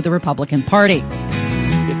to the Republican Party.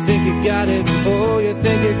 You think you got it, oh, you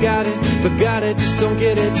think you got it, but got it, just don't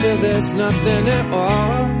get it till there's nothing at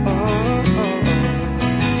all.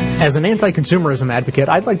 As an anti-consumerism advocate,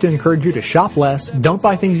 I'd like to encourage you to shop less, don't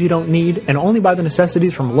buy things you don't need, and only buy the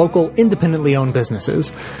necessities from local, independently owned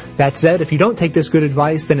businesses. That said, if you don't take this good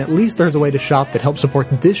advice, then at least there's a way to shop that helps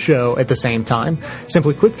support this show at the same time.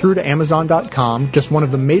 Simply click through to Amazon.com, just one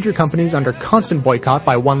of the major companies under constant boycott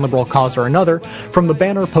by one liberal cause or another, from the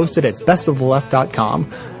banner posted at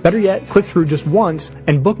bestoftheleft.com. Better yet, click through just once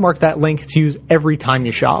and bookmark that link to use every time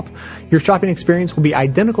you shop. Your shopping experience will be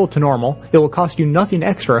identical to normal. It will cost you nothing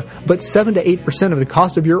extra, but 7 to 8% of the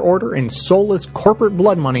cost of your order in soulless corporate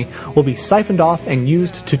blood money will be siphoned off and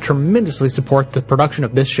used to tremendously support the production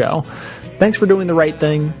of this show. Thanks for doing the right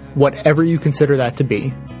thing, whatever you consider that to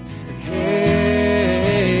be.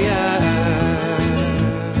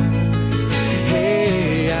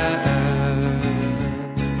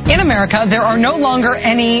 In America, there are no longer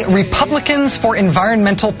any Republicans for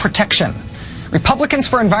Environmental Protection. Republicans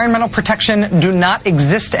for Environmental Protection do not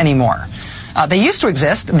exist anymore. They used to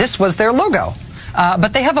exist. This was their logo.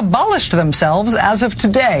 But they have abolished themselves as of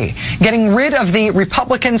today, getting rid of the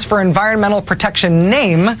Republicans for Environmental Protection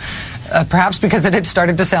name, perhaps because it had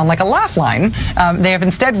started to sound like a laugh line. They have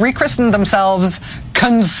instead rechristened themselves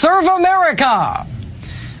Conserve America.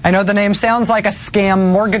 I know the name sounds like a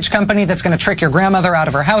scam mortgage company that's going to trick your grandmother out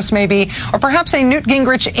of her house, maybe, or perhaps a Newt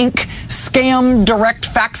Gingrich Inc. scam direct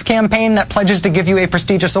fax campaign that pledges to give you a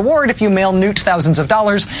prestigious award if you mail Newt thousands of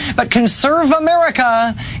dollars. But Conserve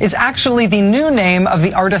America is actually the new name of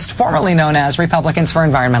the artist formerly known as Republicans for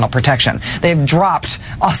Environmental Protection. They've dropped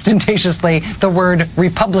ostentatiously the word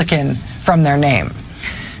Republican from their name.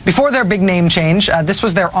 Before their big name change, this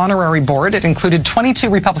was their honorary board. It included 22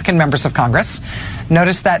 Republican members of Congress.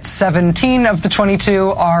 Notice that 17 of the 22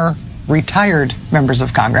 are retired members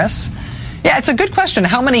of Congress. Yeah, it's a good question.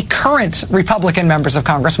 How many current Republican members of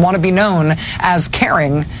Congress want to be known as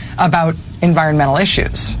caring about environmental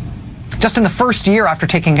issues? Just in the first year after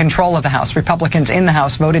taking control of the House, Republicans in the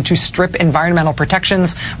House voted to strip environmental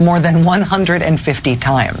protections more than 150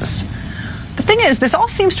 times. The thing is, this all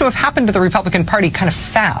seems to have happened to the Republican Party kind of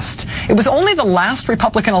fast. It was only the last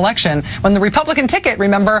Republican election when the Republican ticket,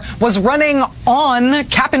 remember, was running on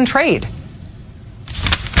cap and trade.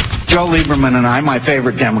 Joe Lieberman and I, my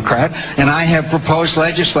favorite Democrat, and I have proposed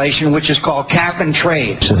legislation which is called cap and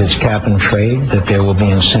trade. So this cap and trade, that there will be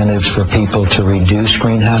incentives for people to reduce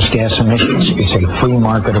greenhouse gas emissions. It's a free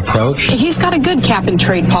market approach. He's got a good cap and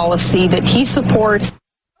trade policy that he supports. It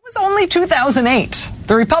was only 2008.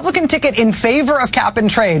 The Republican ticket in favor of cap and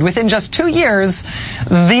trade. Within just 2 years,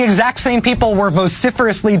 the exact same people were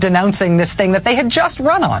vociferously denouncing this thing that they had just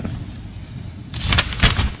run on.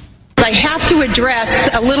 I have to address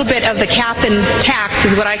a little bit of the cap and tax,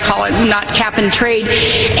 is what I call it, not cap and trade,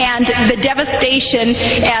 and the devastation,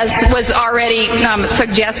 as was already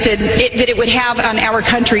suggested, that it would have on our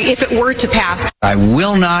country if it were to pass. I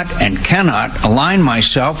will not and cannot align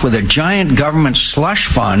myself with a giant government slush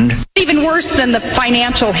fund. Even worse than the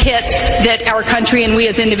financial hits that our country and we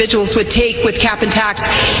as individuals would take with cap and tax,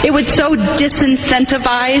 it would so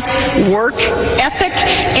disincentivize work ethic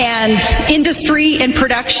and industry and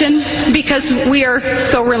production, because we are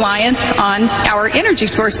so reliant on our energy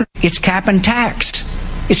sources. It's cap and tax.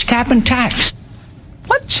 It's cap and tax.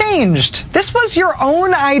 What changed? This was your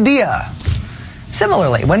own idea.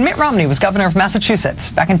 Similarly, when Mitt Romney was governor of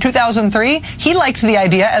Massachusetts back in 2003, he liked the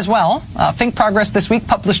idea as well. Think Progress this week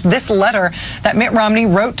published this letter that Mitt Romney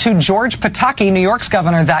wrote to George Pataki, New York's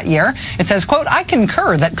governor that year. It says, quote, "I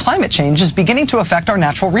concur that climate change is beginning to affect our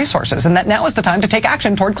natural resources and that now is the time to take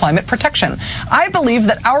action toward climate protection. I believe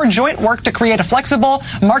that our joint work to create a flexible,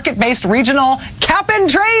 market-based regional cap and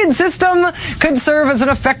trade system could serve as an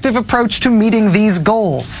effective approach to meeting these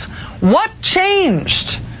goals." What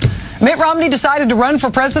changed? Mitt Romney decided to run for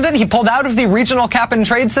president. He pulled out of the regional cap and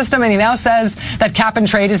trade system, and he now says that cap and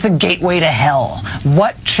trade is the gateway to hell.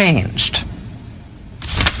 What changed?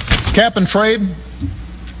 Cap and trade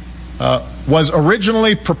was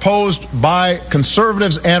originally proposed by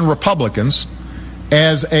conservatives and Republicans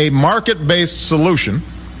as a market-based solution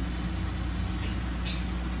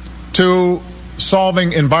to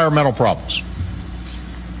solving environmental problems.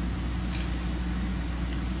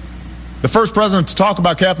 The first president to talk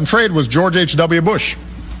about cap and trade was George H.W. Bush.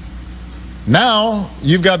 Now,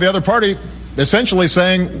 you've got the other party essentially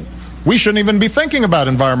saying we shouldn't even be thinking about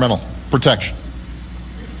environmental protection.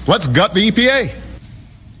 Let's gut the EPA.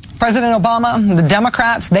 President Obama, the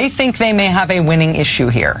Democrats, they think they may have a winning issue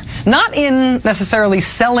here. Not in necessarily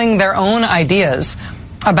selling their own ideas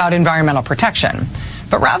about environmental protection,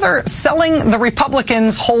 but rather selling the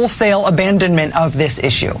Republicans' wholesale abandonment of this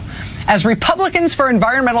issue. As Republicans for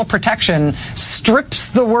Environmental Protection strips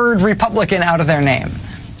the word Republican out of their name.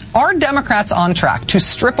 Are Democrats on track to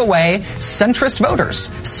strip away centrist voters,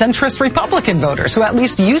 centrist Republican voters who at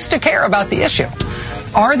least used to care about the issue?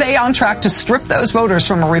 Are they on track to strip those voters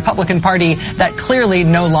from a Republican Party that clearly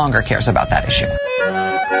no longer cares about that issue?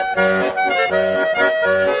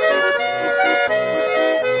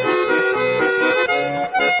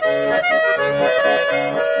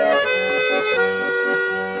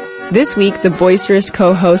 This week, the boisterous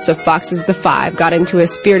co-hosts of Fox's The Five got into a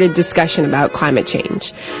spirited discussion about climate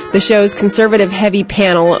change. The show's conservative-heavy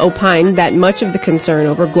panel opined that much of the concern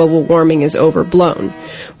over global warming is overblown.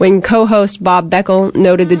 When co-host Bob Beckel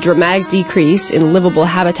noted the dramatic decrease in livable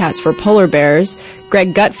habitats for polar bears,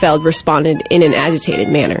 Greg Gutfeld responded in an agitated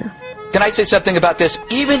manner. Can I say something about this?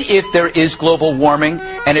 Even if there is global warming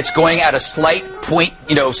and it's going at a slight point,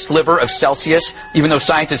 sliver of Celsius, even though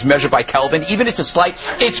science is measured by Kelvin, even if it's a slight,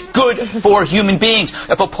 it's good for human beings.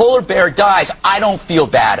 If a polar bear dies, I don't feel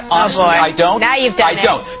bad. Honestly, I don't. Now you've done I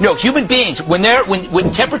don't. No, human beings,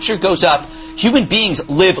 when temperature goes up, human beings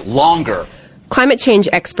live longer. Climate change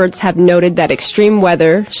experts have noted that extreme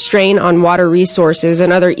weather, strain on water resources,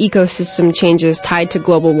 and other ecosystem changes tied to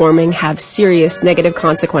global warming have serious negative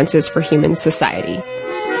consequences for human society.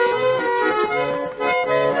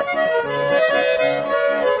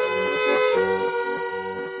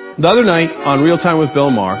 The other night on Real Time with Bill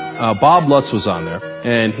Maher, Bob Lutz was on there,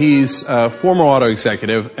 and he's a former auto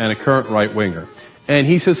executive and a current right-winger. And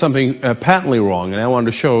he said something patently wrong, and I wanted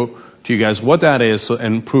to show to you guys what that is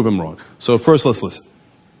and prove him wrong. So first, let's listen.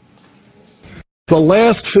 The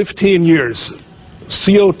last 15 years,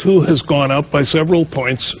 CO2 has gone up by several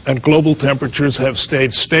points, and global temperatures have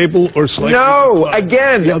stayed stable or slightly declined.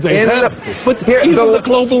 Again, yeah, they have. But here, the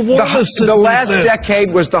global warming. The last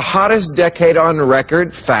decade was the hottest decade on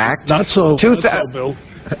record. Fact. Not so. Bill.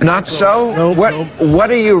 Not so? No, what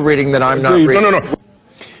are you reading that I'm not reading? No.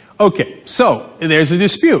 Okay, so there's a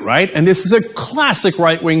dispute, right? And this is a classic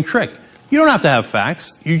right-wing trick. You don't have to have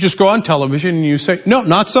facts. You just go on television and you say, no,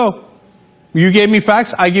 not so. You gave me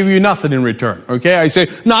facts, I give you nothing in return. Okay? I say,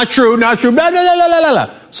 not true, blah, blah, blah, blah, blah,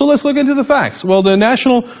 blah. So let's look into the facts. Well, the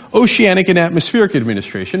National Oceanic and Atmospheric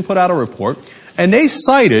Administration put out a report, and they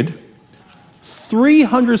cited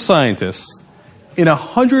 300 scientists in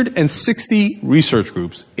 160 research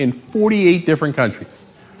groups in 48 different countries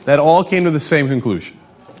that all came to the same conclusion.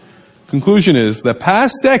 Conclusion is the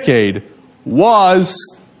past decade was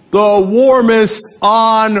the warmest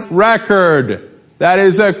on record. That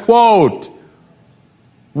is a quote.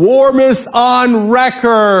 Warmest on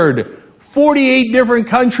record. 48 different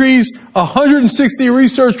countries, 160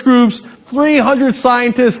 research groups, 300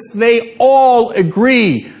 scientists, they all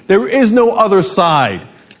agree. There is no other side.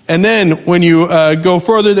 And then when you go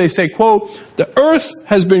further, they say, quote, the Earth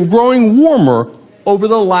has been growing warmer over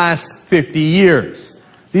the last 50 years.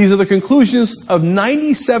 These are the conclusions of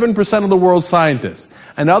 97% of the world's scientists.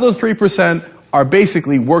 Another 3% are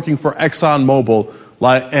basically working for ExxonMobil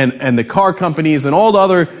and the car companies and all the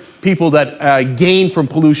other people that gain from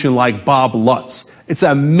pollution like Bob Lutz. It's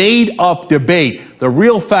a made-up debate. The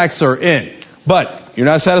real facts are in. But you're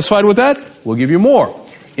not satisfied with that? We'll give you more.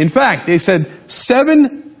 In fact, they said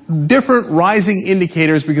 7 different rising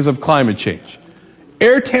indicators because of climate change.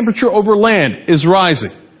 Air temperature over land is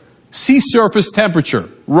rising. Sea surface temperature,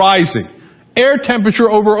 rising. Air temperature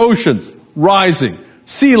over oceans, rising.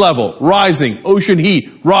 Sea level, rising. Ocean heat,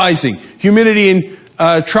 rising. Humidity and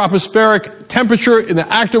tropospheric temperature in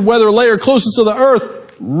the active weather layer closest to the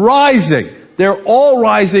Earth, rising. They're all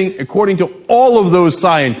rising according to all of those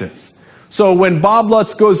scientists. So when Bob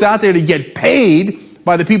Lutz goes out there to get paid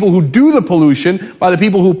by the people who do the pollution, by the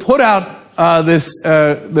people who put out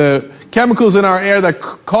the chemicals in our air that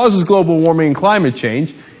causes global warming and climate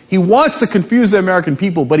change, he wants to confuse the American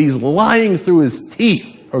people, but he's lying through his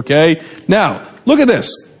teeth, okay? Now, look at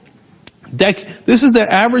this. This is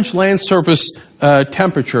the average land surface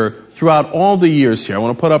temperature throughout all the years here. I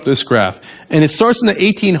want to put up this graph. And it starts in the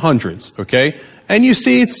 1800s, okay? And you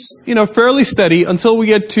see it's, fairly steady until we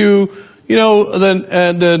get to,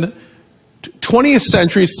 the 20th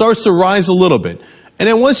century. It starts to rise a little bit. And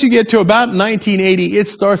then once you get to about 1980, it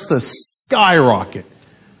starts to skyrocket.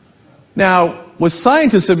 Now, what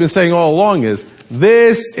scientists have been saying all along is,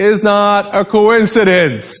 this is not a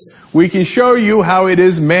coincidence. We can show you how it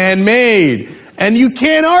is man-made. And you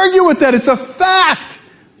can't argue with that. It's a fact.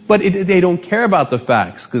 But they don't care about the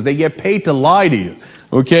facts because they get paid to lie to you.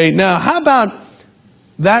 Okay? Now, how about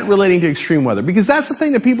that relating to extreme weather? Because that's the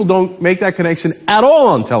thing that people don't make that connection at all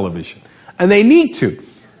on television. And they need to.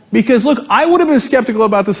 Because, look, I would have been skeptical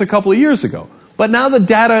about this a couple of years ago. But now the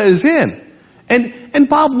data is in. And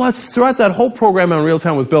Bob Lutz, throughout that whole program on Real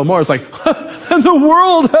Time with Bill Maher, is like, the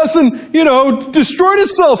world hasn't, destroyed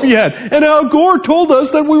itself yet. And Al Gore told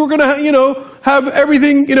us that we were going to, have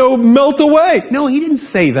everything, melt away. No, he didn't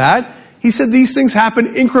say that. He said these things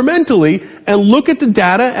happen incrementally, and look at the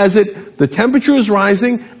data as the temperature is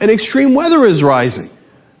rising and extreme weather is rising.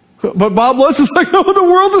 But Bob Lutz is like, no, the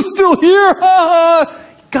world is still here.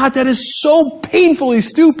 God, that is so painfully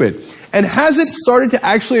stupid. And has it started to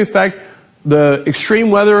actually affect the extreme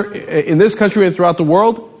weather in this country and throughout the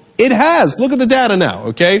world? It has. Look at the data now,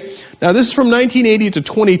 okay? Now, this is from 1980 to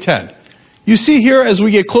 2010. You see here, as we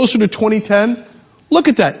get closer to 2010, look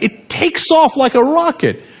at that. It takes off like a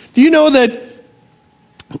rocket. Do you know that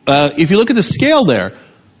if you look at the scale there,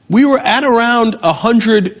 we were at around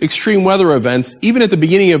 100 extreme weather events, even at the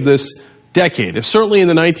beginning of this decade. Certainly in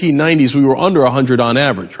the 1990s, we were under 100 on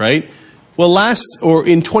average, right? Well,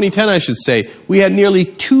 in 2010, I should say, we had nearly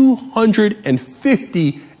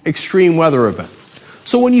 250 extreme weather events.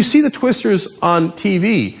 So when you see the twisters on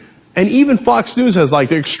TV, and even Fox News has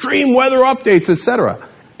the extreme weather updates, etc.,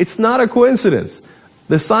 it's not a coincidence.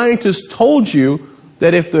 The scientists told you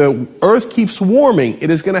that if the Earth keeps warming, it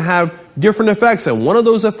is going to have different effects. And one of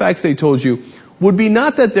those effects, they told you, would be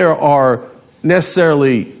not that there are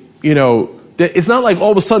necessarily, it's not like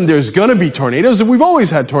all of a sudden there's going to be tornadoes. We've always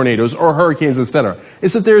had tornadoes or hurricanes, etc.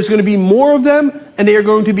 It's that there's going to be more of them and they are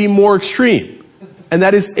going to be more extreme. And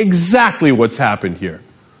that is exactly what's happened here.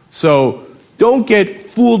 So don't get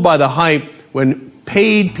fooled by the hype when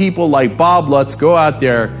paid people like Bob Lutz go out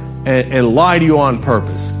there and lie to you on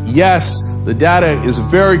purpose. Yes, the data is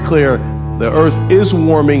very clear. The Earth is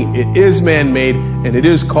warming, it is man-made, and it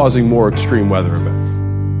is causing more extreme weather events.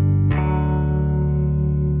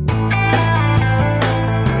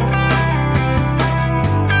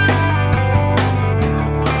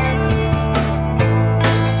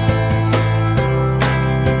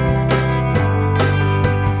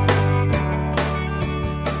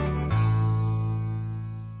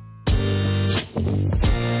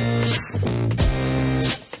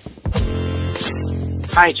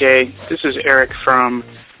 Hi, Jay. This is Eric from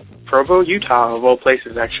Provo, Utah, of all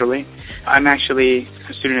places, actually. I'm actually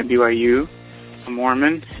a student at BYU, a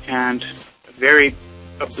Mormon, and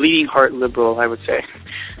a bleeding heart liberal, I would say.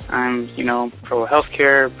 I'm,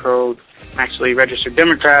 pro-healthcare, I'm actually registered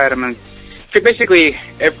Democrat. I'm basically,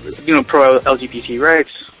 pro-LGBT rights,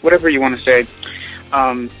 whatever you want to say.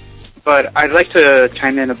 But I'd like to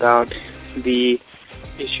chime in about the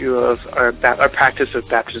issue of our practice of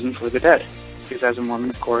baptism for the dead. Because as a Mormon,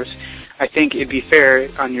 of course, I think it'd be fair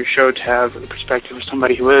on your show to have the perspective of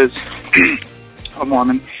somebody who is a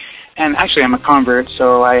Mormon. And actually, I'm a convert,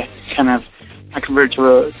 so I converted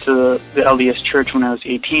to the LDS Church when I was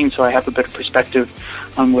 18, so I have a better perspective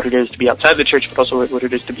on what it is to be outside the church, but also what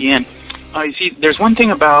it is to be in. You see, there's one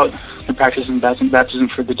thing about the practice of baptism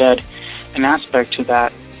for the dead, an aspect to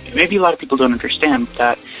that maybe a lot of people don't understand,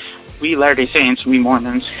 that we Latter-day Saints, we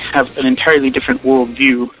Mormons, have an entirely different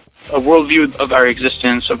worldview, a worldview of our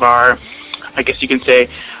existence, of our, I guess you can say,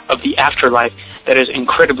 of the afterlife that is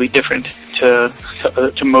incredibly different to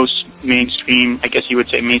most mainstream, I guess you would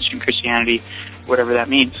say mainstream Christianity, whatever that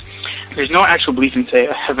means. There's no actual belief in, say,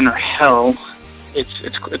 a heaven or hell.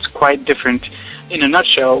 It's quite different. In a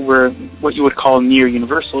nutshell, we're what you would call near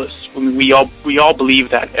universalists. I mean, we all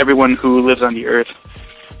believe that everyone who lives on the earth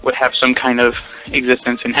would have some kind of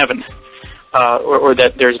existence in heaven, or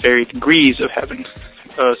that there's varied degrees of heaven,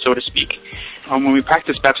 so to speak. When we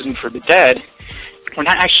practice baptism for the dead, we're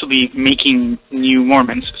not actually making new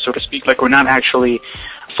Mormons, so to speak. Like, we're not actually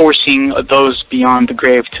forcing those beyond the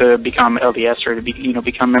grave to become LDS or to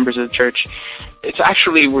become members of the church. It's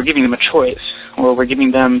actually, we're giving them a choice, or we're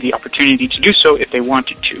giving them the opportunity to do so if they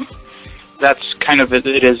wanted to. That's kind of it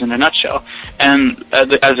is in a nutshell. And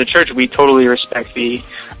as a church, we totally respect the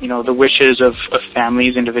wishes of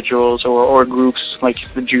families, individuals, or groups like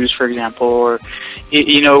the Jews, for example, or,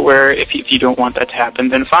 where if you don't want that to happen,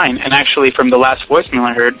 then fine. And actually, from the last voicemail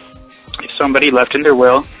I heard, if somebody left in their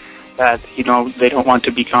will that, they don't want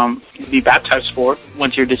to be baptized for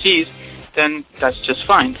once you're deceased, then that's just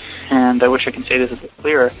fine. And I wish I could say this a bit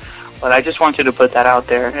clearer, but I just wanted to put that out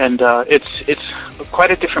there. And it's quite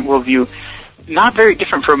a different worldview, not very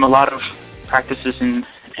different from a lot of practices in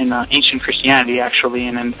ancient Christianity, actually,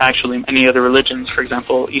 and actually many other religions. For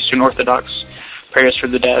example, Eastern Orthodox prayers for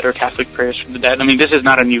the dead or Catholic prayers for the dead. I mean, this is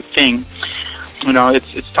not a new thing.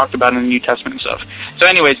 It's talked about in the New Testament and stuff. So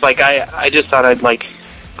anyways, I just thought I'd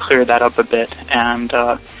clear that up a bit. And,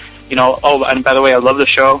 and by the way, I love the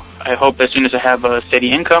show. I hope as soon as I have a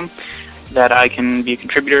steady income that I can be a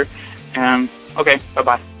contributor. And, okay,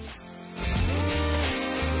 bye-bye.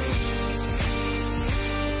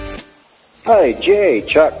 Hi, Jay,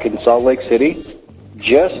 Chuck in Salt Lake City.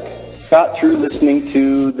 Just got through listening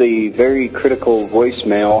to the very critical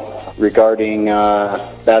voicemail regarding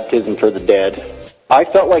baptism for the dead. I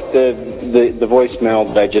felt like the voicemail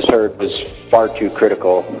that I just heard was far too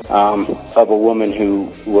critical of a woman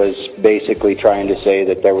who was basically trying to say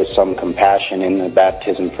that there was some compassion in the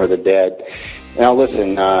baptism for the dead. Now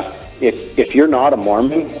listen, if you're not a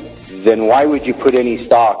Mormon, then why would you put any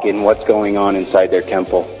stock in what's going on inside their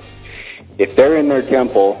temple? If they're in their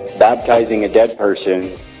temple baptizing a dead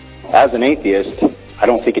person, as an atheist, I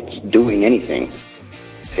don't think it's doing anything.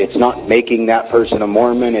 It's not making that person a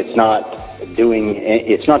Mormon. It's not doing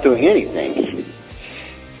anything.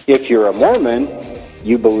 If you're a Mormon,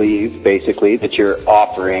 you believe basically that you're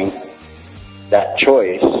offering that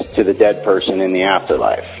choice to the dead person in the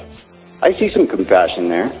afterlife. I see some compassion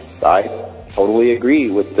there. I totally agree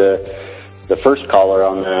with the first caller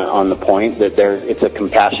on the point that it's a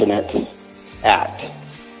compassionate act.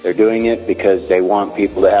 They're doing it because they want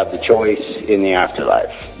people to have the choice in the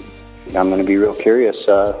afterlife. I'm going to be real curious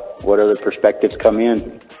what other perspectives come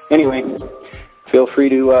in. Anyway, feel free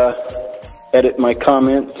to edit my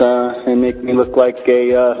comments and make me look like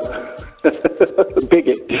a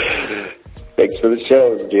bigot. Thanks for the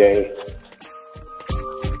show, Jay.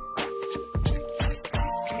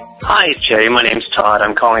 Hi, Jay. My name's Todd.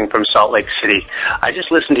 I'm calling from Salt Lake City. I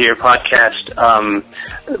just listened to your podcast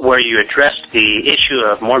where you addressed the issue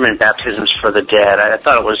of Mormon baptisms for the dead. I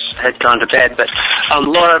thought it had gone to bed, but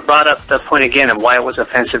Laura brought up the point again of why it was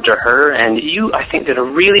offensive to her, and you, I think, did a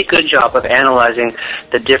really good job of analyzing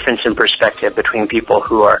the difference in perspective between people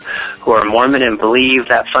who are Mormon and believe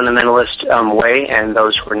that fundamentalist way and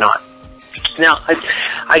those who are not. Now,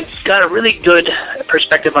 I got a really good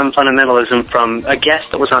perspective on fundamentalism from a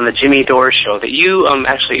guest that was on the Jimmy Dore show that you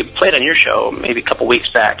actually played on your show maybe a couple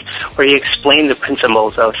weeks back, where he explained the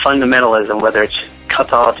principles of fundamentalism, whether it's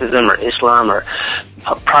Catholicism or Islam or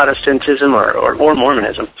Protestantism or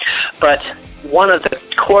Mormonism. But one of the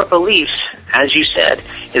core beliefs as you said,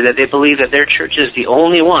 is that they believe that their church is the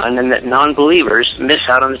only one and that non-believers miss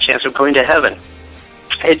out on the chance of going to heaven.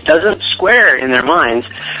 It doesn't square in their minds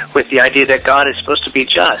with the idea that God is supposed to be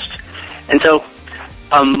just. And so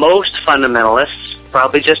most fundamentalists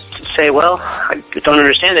probably just say, well, I don't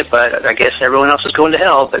understand it, but I guess everyone else is going to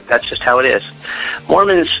hell, but that's just how it is.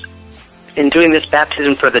 Mormons, in doing this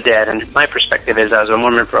baptism for the dead, and my perspective is I was a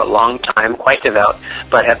Mormon for a long time, quite devout,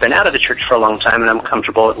 but have been out of the church for a long time, and I'm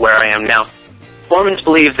comfortable with where I am now. Mormons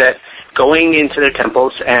believe that going into their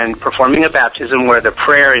temples and performing a baptism where the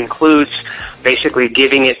prayer includes basically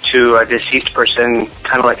giving it to a deceased person,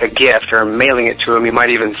 kind of like a gift, or mailing it to him, you might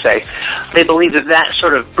even say. They believe that that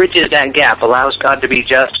sort of bridges that gap, allows God to be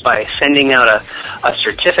just by sending out a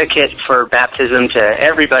certificate for baptism to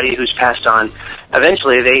everybody who's passed on.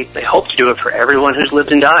 Eventually, they hope to do it for everyone who's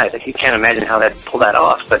lived and died. You can't imagine how they'd pull that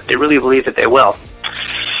off, but they really believe that they will.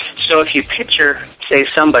 So if you picture, say,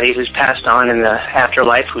 somebody who's passed on in the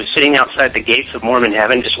afterlife, who's sitting outside the gates of Mormon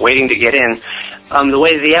heaven just waiting to get in, the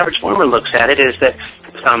way the average Mormon looks at it is that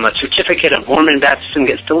a certificate of Mormon baptism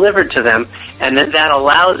gets delivered to them, and that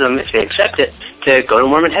allows them, if they accept it, to go to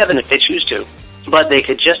Mormon heaven if they choose to. But they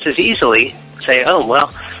could just as easily say, oh, well,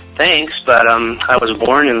 thanks, but I was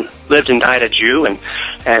born and lived and died a Jew, and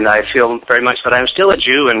I feel very much that I'm still a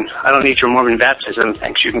Jew, and I don't need your Mormon baptism.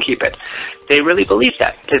 Thanks, you can keep it. They really believe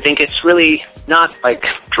that. They think it's really not like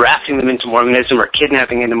drafting them into Mormonism or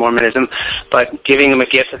kidnapping into Mormonism, but giving them a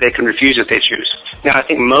gift that they can refuse if they choose. Now, I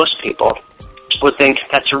think most people would think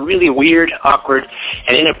that's a really weird, awkward,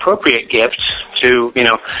 and inappropriate gift to,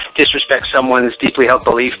 disrespect someone's deeply held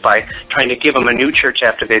belief by trying to give them a new church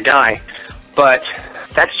after they die. But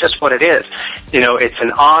that's just what it is. It's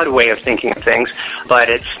an odd way of thinking of things, but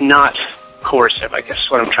it's not coercive, I guess is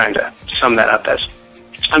what I'm trying to sum that up as.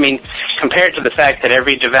 I mean, compared to the fact that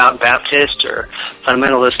every devout Baptist or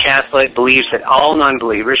fundamentalist Catholic believes that all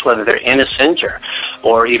non-believers, whether they're innocent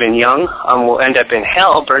or even young, will end up in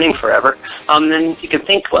hell burning forever, then you can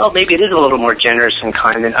think, well, maybe it is a little more generous and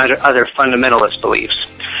kind than other fundamentalist beliefs.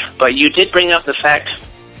 But you did bring up the fact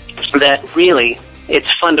that really it's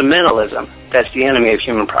fundamentalism that's the enemy of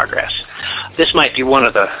human progress. This might be one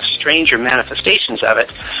of the stranger manifestations of it,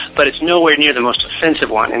 but it's nowhere near the most offensive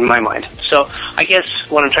one in my mind. So I guess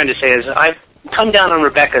what I'm trying to say is I've come down on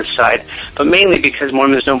Rebecca's side, but mainly because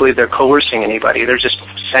Mormons don't believe they're coercing anybody. They're just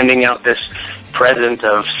sending out this present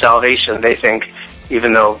of salvation, they think,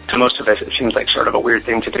 even though to most of us it seems like sort of a weird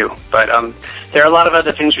thing to do. But there are a lot of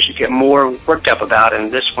other things we should get more worked up about,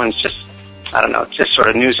 and this one's just, I don't know, just sort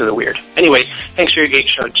of news of the weird. Anyway, thanks for your Gate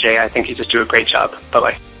Show, Jay. I think you just do a great job.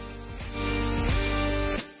 Bye-bye.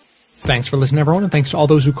 Thanks for listening, everyone, and thanks to all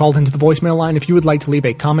those who called into the voicemail line. If you would like to leave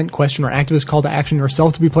a comment, question, or activist call to action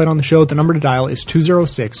yourself to be played on the show, the number to dial is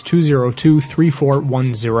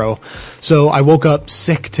 206-202-3410. So I woke up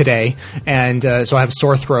sick today, and so I have a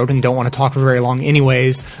sore throat and don't want to talk for very long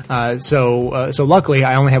anyways. So luckily,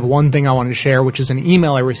 I only have one thing I wanted to share, which is an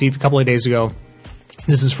email I received a couple of days ago.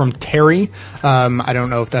 This is from Terry. I don't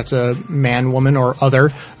know if that's a man, woman, or other,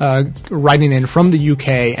 writing in from the UK,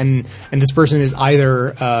 and this person is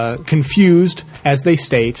either confused, as they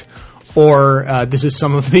state, or this is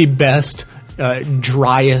some of the best,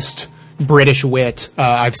 driest British wit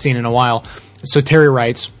I've seen in a while. So Terry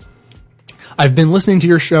writes, I've been listening to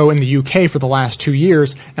your show in the UK for the last 2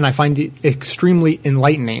 years, and I find it extremely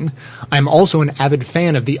enlightening. I'm also an avid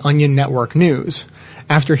fan of the Onion Network News.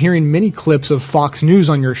 After hearing many clips of Fox News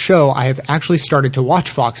on your show, I have actually started to watch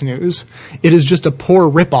Fox News. It is just a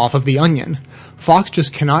poor ripoff of The Onion. Fox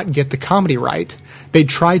just cannot get the comedy right. They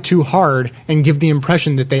try too hard and give the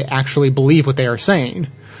impression that they actually believe what they are saying.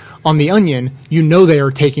 On The Onion, you know they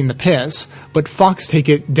are taking the piss, but Fox take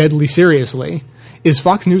it deadly seriously. Is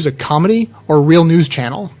Fox News a comedy or a real news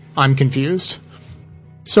channel? I'm confused.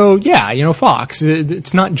 So yeah, Fox,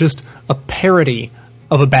 it's not just a parody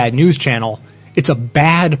of a bad news channel. It's a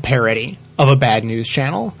bad parody of a bad news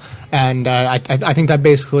channel. And I think that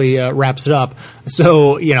basically wraps it up.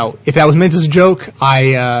 So, if that was meant as a joke,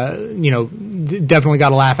 I definitely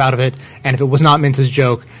got a laugh out of it. And if it was not meant as a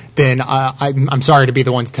joke, then I'm sorry to be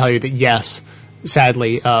the one to tell you that, yes,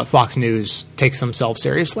 sadly, Fox News takes themselves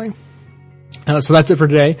seriously. So that's it for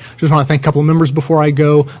today. Just want to thank a couple of members before I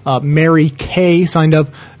go. Mary Kay signed up,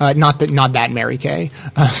 not that Mary Kay,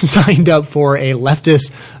 signed up for a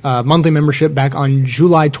leftist monthly membership back on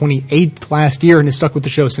July 28th last year and has stuck with the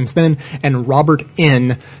show since then. And Robert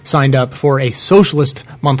N. signed up for a socialist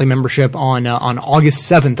monthly membership on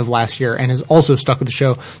August 7th of last year and has also stuck with the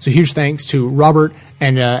show. So huge thanks to Robert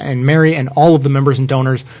and Mary and all of the members and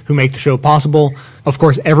donors who make the show possible. Of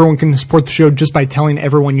course, everyone can support the show just by telling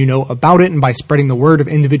everyone you know about it and by spreading the word of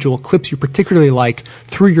individual clips you particularly like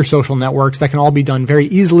through your social networks. That can all be done very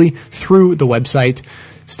easily through the website.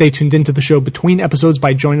 Stay tuned into the show between episodes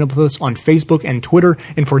by joining up with us on Facebook and Twitter.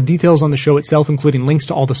 And for details on the show itself, including links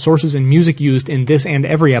to all the sources and music used in this and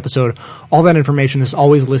every episode, all that information is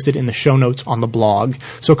always listed in the show notes on the blog.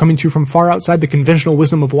 So coming to you from far outside the conventional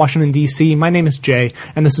wisdom of Washington, D.C., my name is Jay,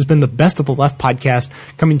 and this has been the Best of the Left podcast,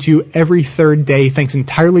 coming to you every third day, thanks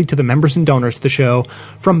entirely to the members and donors to the show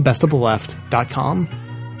from bestoftheleft.com.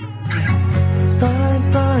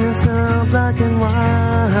 It's now black and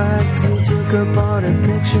white. You took apart a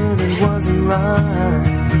picture that wasn't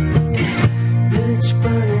right. Bitch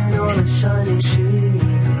burning on a shining sheet.